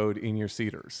aggregate code in your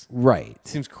seeders. Right.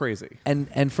 Seems crazy.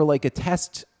 And for like a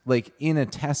test, like in a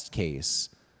test case,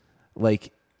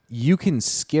 like you can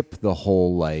skip the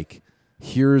whole like,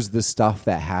 here's the stuff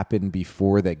that happened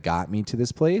before that got me to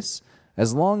this place.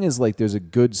 As long as like there's a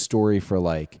good story for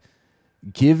like,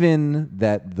 given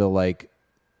that the like,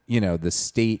 you know, the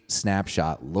state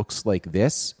snapshot looks like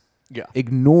this. Yeah.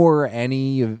 Ignore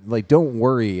any of like, don't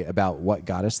worry about what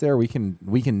got us there. We can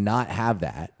not have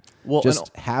that. Well,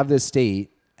 just have this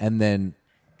state and then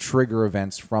trigger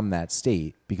events from that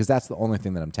state because that's the only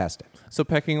thing that I'm testing. So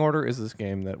Pecking Order is this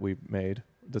game that we made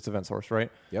that's event source,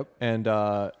 right? Yep.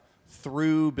 And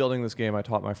through building this game, I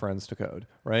taught my friends to code,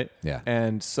 right? Yeah.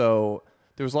 And so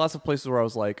there was lots of places where I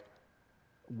was like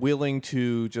willing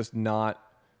to just not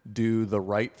do the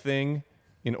right thing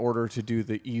in order to do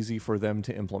the easy for them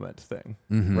to implement thing,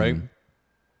 right?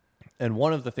 And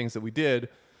one of the things that we did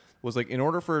was like in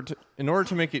order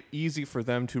to make it easy for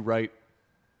them to write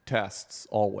tests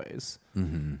always,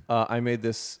 I made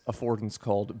this affordance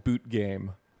called boot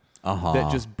game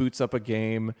that just boots up a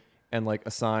game and like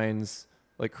assigns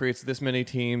like creates this many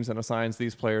teams and assigns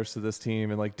these players to this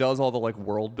team and like does all the like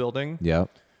world building.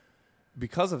 Yep.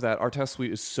 Because of that, our test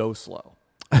suite is so slow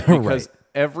because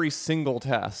every single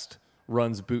test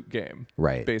runs boot game,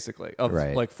 right? Basically, of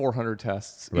like 400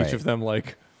 tests, each of them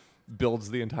like builds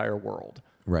the entire world.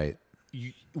 Right.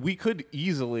 We could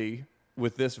easily,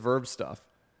 with this verb stuff,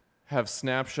 have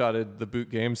snapshotted the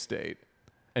boot game state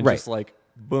and just like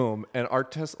boom. And our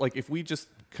test, like if we just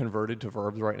converted to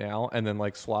verbs right now and then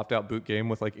like swapped out boot game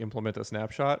with like implement a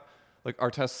snapshot, like our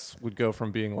tests would go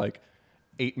from being like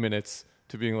 8 minutes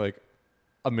to being like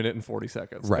a minute and 40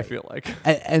 seconds. Right. I feel like.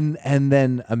 And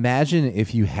then imagine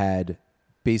if you had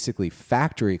basically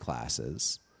factory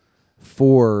classes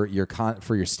for your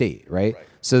state, right?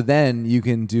 So then you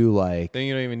can do like. Then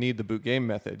you don't even need the boot game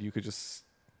method. You could just.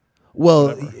 Well,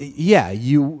 whatever. Yeah,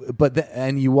 you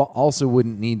also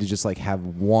wouldn't need to just like have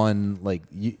one like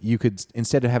you could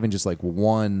instead of having just like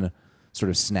one sort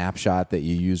of snapshot that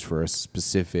you use for a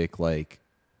specific like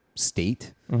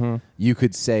state, you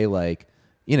could say like,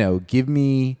 you know, give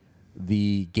me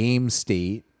the game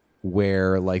state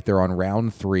where like they're on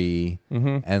round 3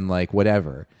 and like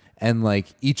whatever. And like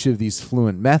each of these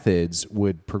fluent methods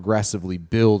would progressively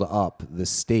build up the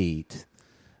state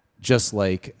just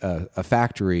like a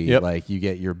factory. Like you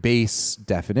get your base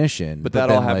definition. But that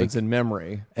all happens in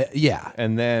memory. Yeah.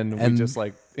 And then we just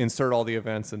like insert all the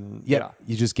events and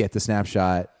you just get the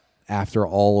snapshot after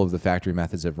all of the factory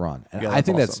methods have run. And I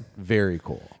think that's very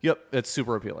cool. Yep. That's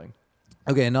super appealing.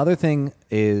 Okay, another thing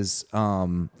is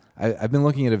I've been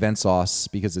looking at Event Sauce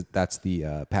because that's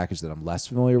the package that I'm less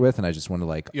familiar with, and I just want to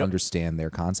like understand their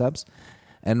concepts.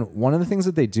 And one of the things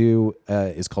that they do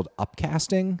is called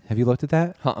upcasting. Have you looked at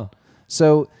that?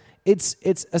 So it's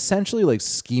essentially like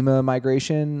schema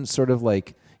migration, sort of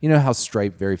like, you know how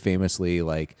Stripe very famously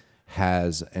like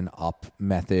has an up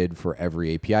method for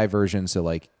every API version, so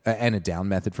like and a down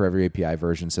method for every API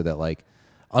version, so that like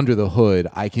under the hood,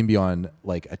 I can be on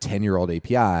like a 10-year-old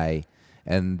API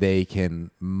and they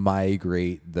can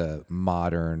migrate the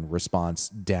modern response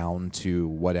down to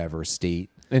whatever state.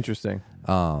 Interesting.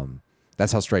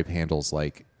 That's how Stripe handles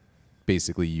like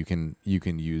basically you can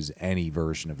use any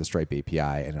version of the Stripe API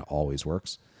and it always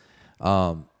works.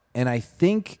 And I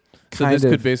think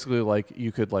could basically like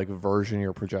you could like version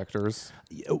your projectors.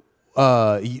 You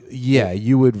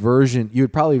would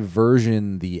probably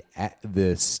version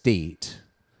the state.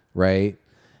 Right.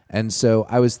 And so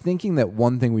I was thinking that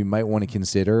one thing we might want to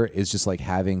consider is just like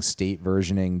having state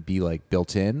versioning be like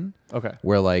built in. Okay.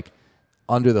 Where like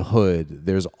under the hood,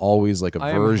 there's always like a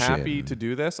version. I am happy to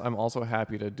do this. I'm also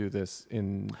happy to do this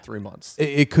in 3 months.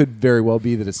 It could very well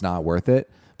be that it's not worth it.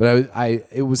 But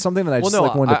it was something that I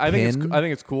wanted to pin. I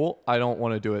think it's cool. I don't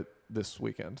want to do it this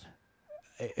weekend.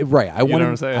 Right. I want know what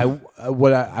I'm saying?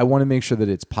 I want to make sure that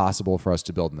it's possible for us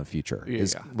to build in the future.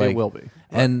 It will be.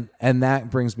 And that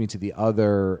brings me to the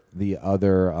other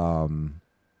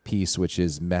piece, which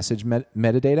is message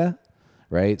metadata,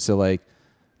 right? So like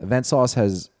Event Sauce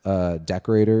has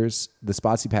decorators. The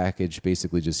Spotsy package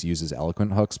basically just uses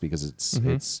Eloquent hooks because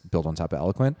it's built on top of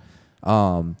Eloquent.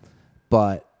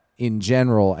 But in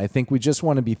general, I think we just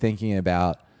want to be thinking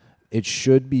about it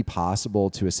should be possible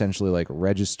to essentially like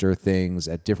register things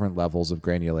at different levels of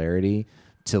granularity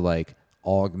to like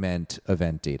augment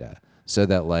event data so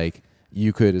that like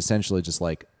you could essentially just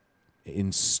like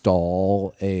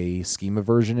install a schema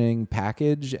versioning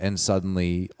package and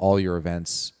suddenly all your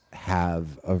events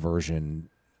have a version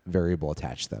variable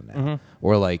attached to them now.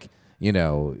 Or like,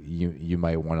 you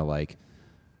might want to like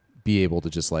be able to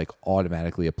just like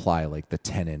automatically apply like the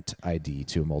tenant ID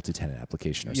to a multi-tenant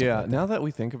application or something. Yeah, like now that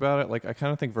we think about it, like I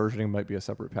kind of think versioning might be a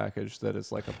separate package that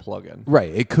is like a plugin.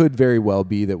 Right. It could very well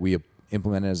be that we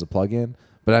implement it as a plugin,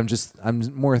 but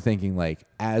I'm more thinking like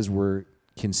as we're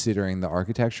considering the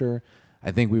architecture,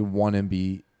 I think we want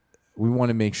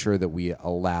to make sure that we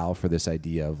allow for this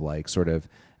idea of like sort of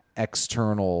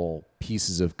external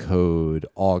pieces of code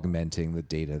augmenting the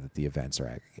data that the events are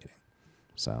aggregating.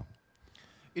 So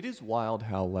it is wild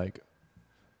how like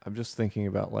I'm just thinking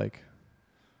about like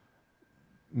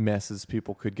messes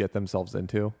people could get themselves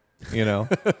into,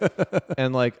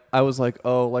 and like I was like,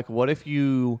 oh, like what if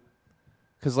you,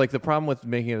 because like the problem with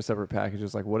making it a separate package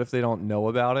is like what if they don't know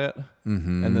about it,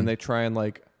 and then they try and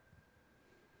like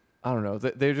I don't know,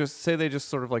 they just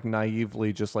sort of like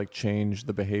naively just like change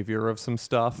the behavior of some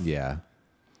stuff. Yeah.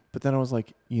 But then I was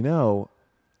like,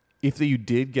 if you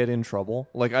did get in trouble,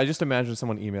 like I just imagine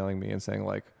someone emailing me and saying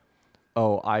like,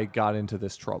 oh, I got into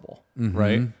this trouble,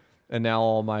 right? And now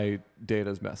all my data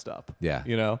is messed up.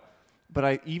 Yeah.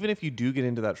 But even if you do get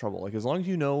into that trouble, like as long as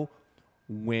you know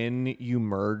when you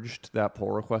merged that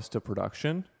pull request to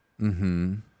production,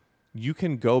 you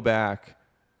can go back,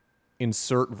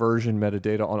 insert version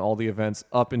metadata on all the events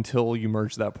up until you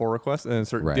merge that pull request, and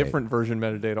insert different version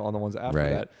metadata on the ones after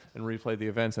that, and replay the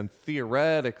events, and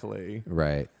theoretically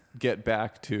get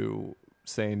back to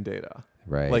sane data.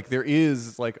 Right. Like there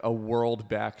is like a world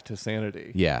back to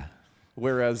sanity. Yeah.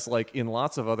 Whereas like in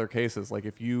lots of other cases, like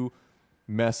if you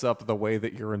mess up the way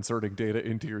that you're inserting data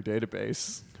into your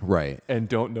database and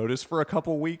don't notice for a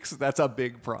couple weeks, that's a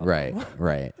big problem.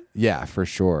 Right. Yeah, for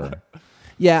sure.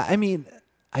 Yeah, I mean,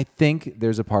 I think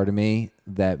there's a part of me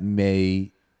that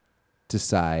may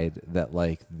decide that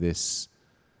like this,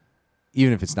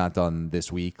 even if it's not done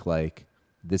this week, like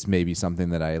this may be something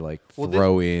that I like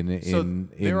throw in.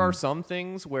 There are some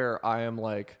things where I am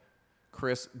like,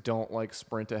 Chris, don't like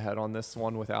sprint ahead on this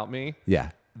one without me.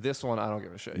 Yeah. This one, I don't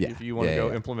give a shit. Yeah. If you want to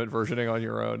go implement versioning on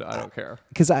your own, I don't care.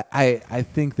 Because I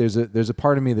think there's a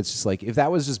part of me that's just like, if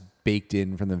that was just baked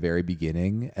in from the very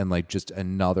beginning and like just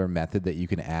another method that you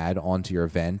can add onto your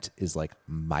event is like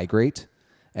migrate,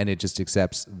 and it just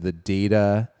accepts the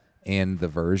data and the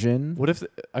version. What if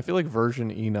I feel like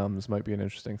version enums might be an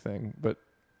interesting thing, but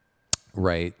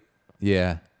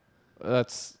yeah,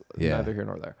 that's neither here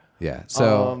nor there. Yeah.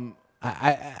 So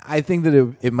I think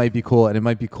that it might be cool, and it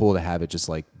might be cool to have it just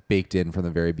like baked in from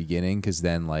the very beginning, because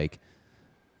then like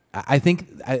I think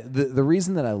the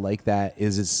reason that I like that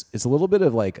is it's a little bit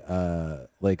of like a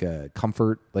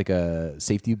comfort, like a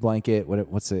safety blanket.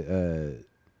 What's it?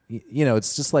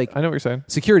 It's just like, I know what you're saying.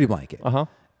 Security blanket.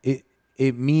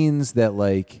 It means that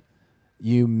like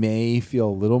you may feel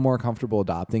a little more comfortable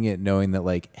adopting it, knowing that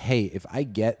like, hey, if I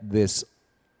get this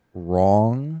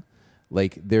wrong,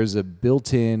 like there's a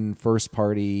built-in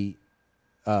first-party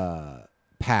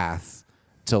path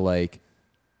to like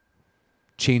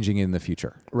changing in the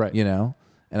future, right? And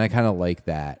I kind of like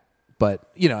that, but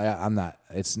I'm not.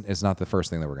 It's not the first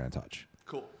thing that we're going to touch.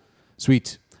 Cool,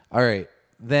 sweet. All right,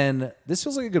 then this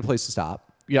feels like a good place to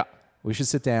stop. Yeah, we should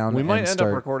sit down. We might end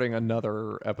up recording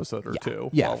another episode or two.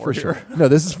 Yeah, for sure. No,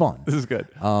 this is fun. This is good.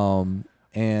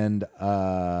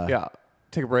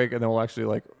 Take a break, and then we'll actually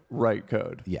like write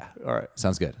code. Yeah. All right.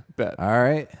 Sounds good. Bet. All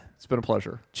right. It's been a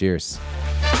pleasure. Cheers.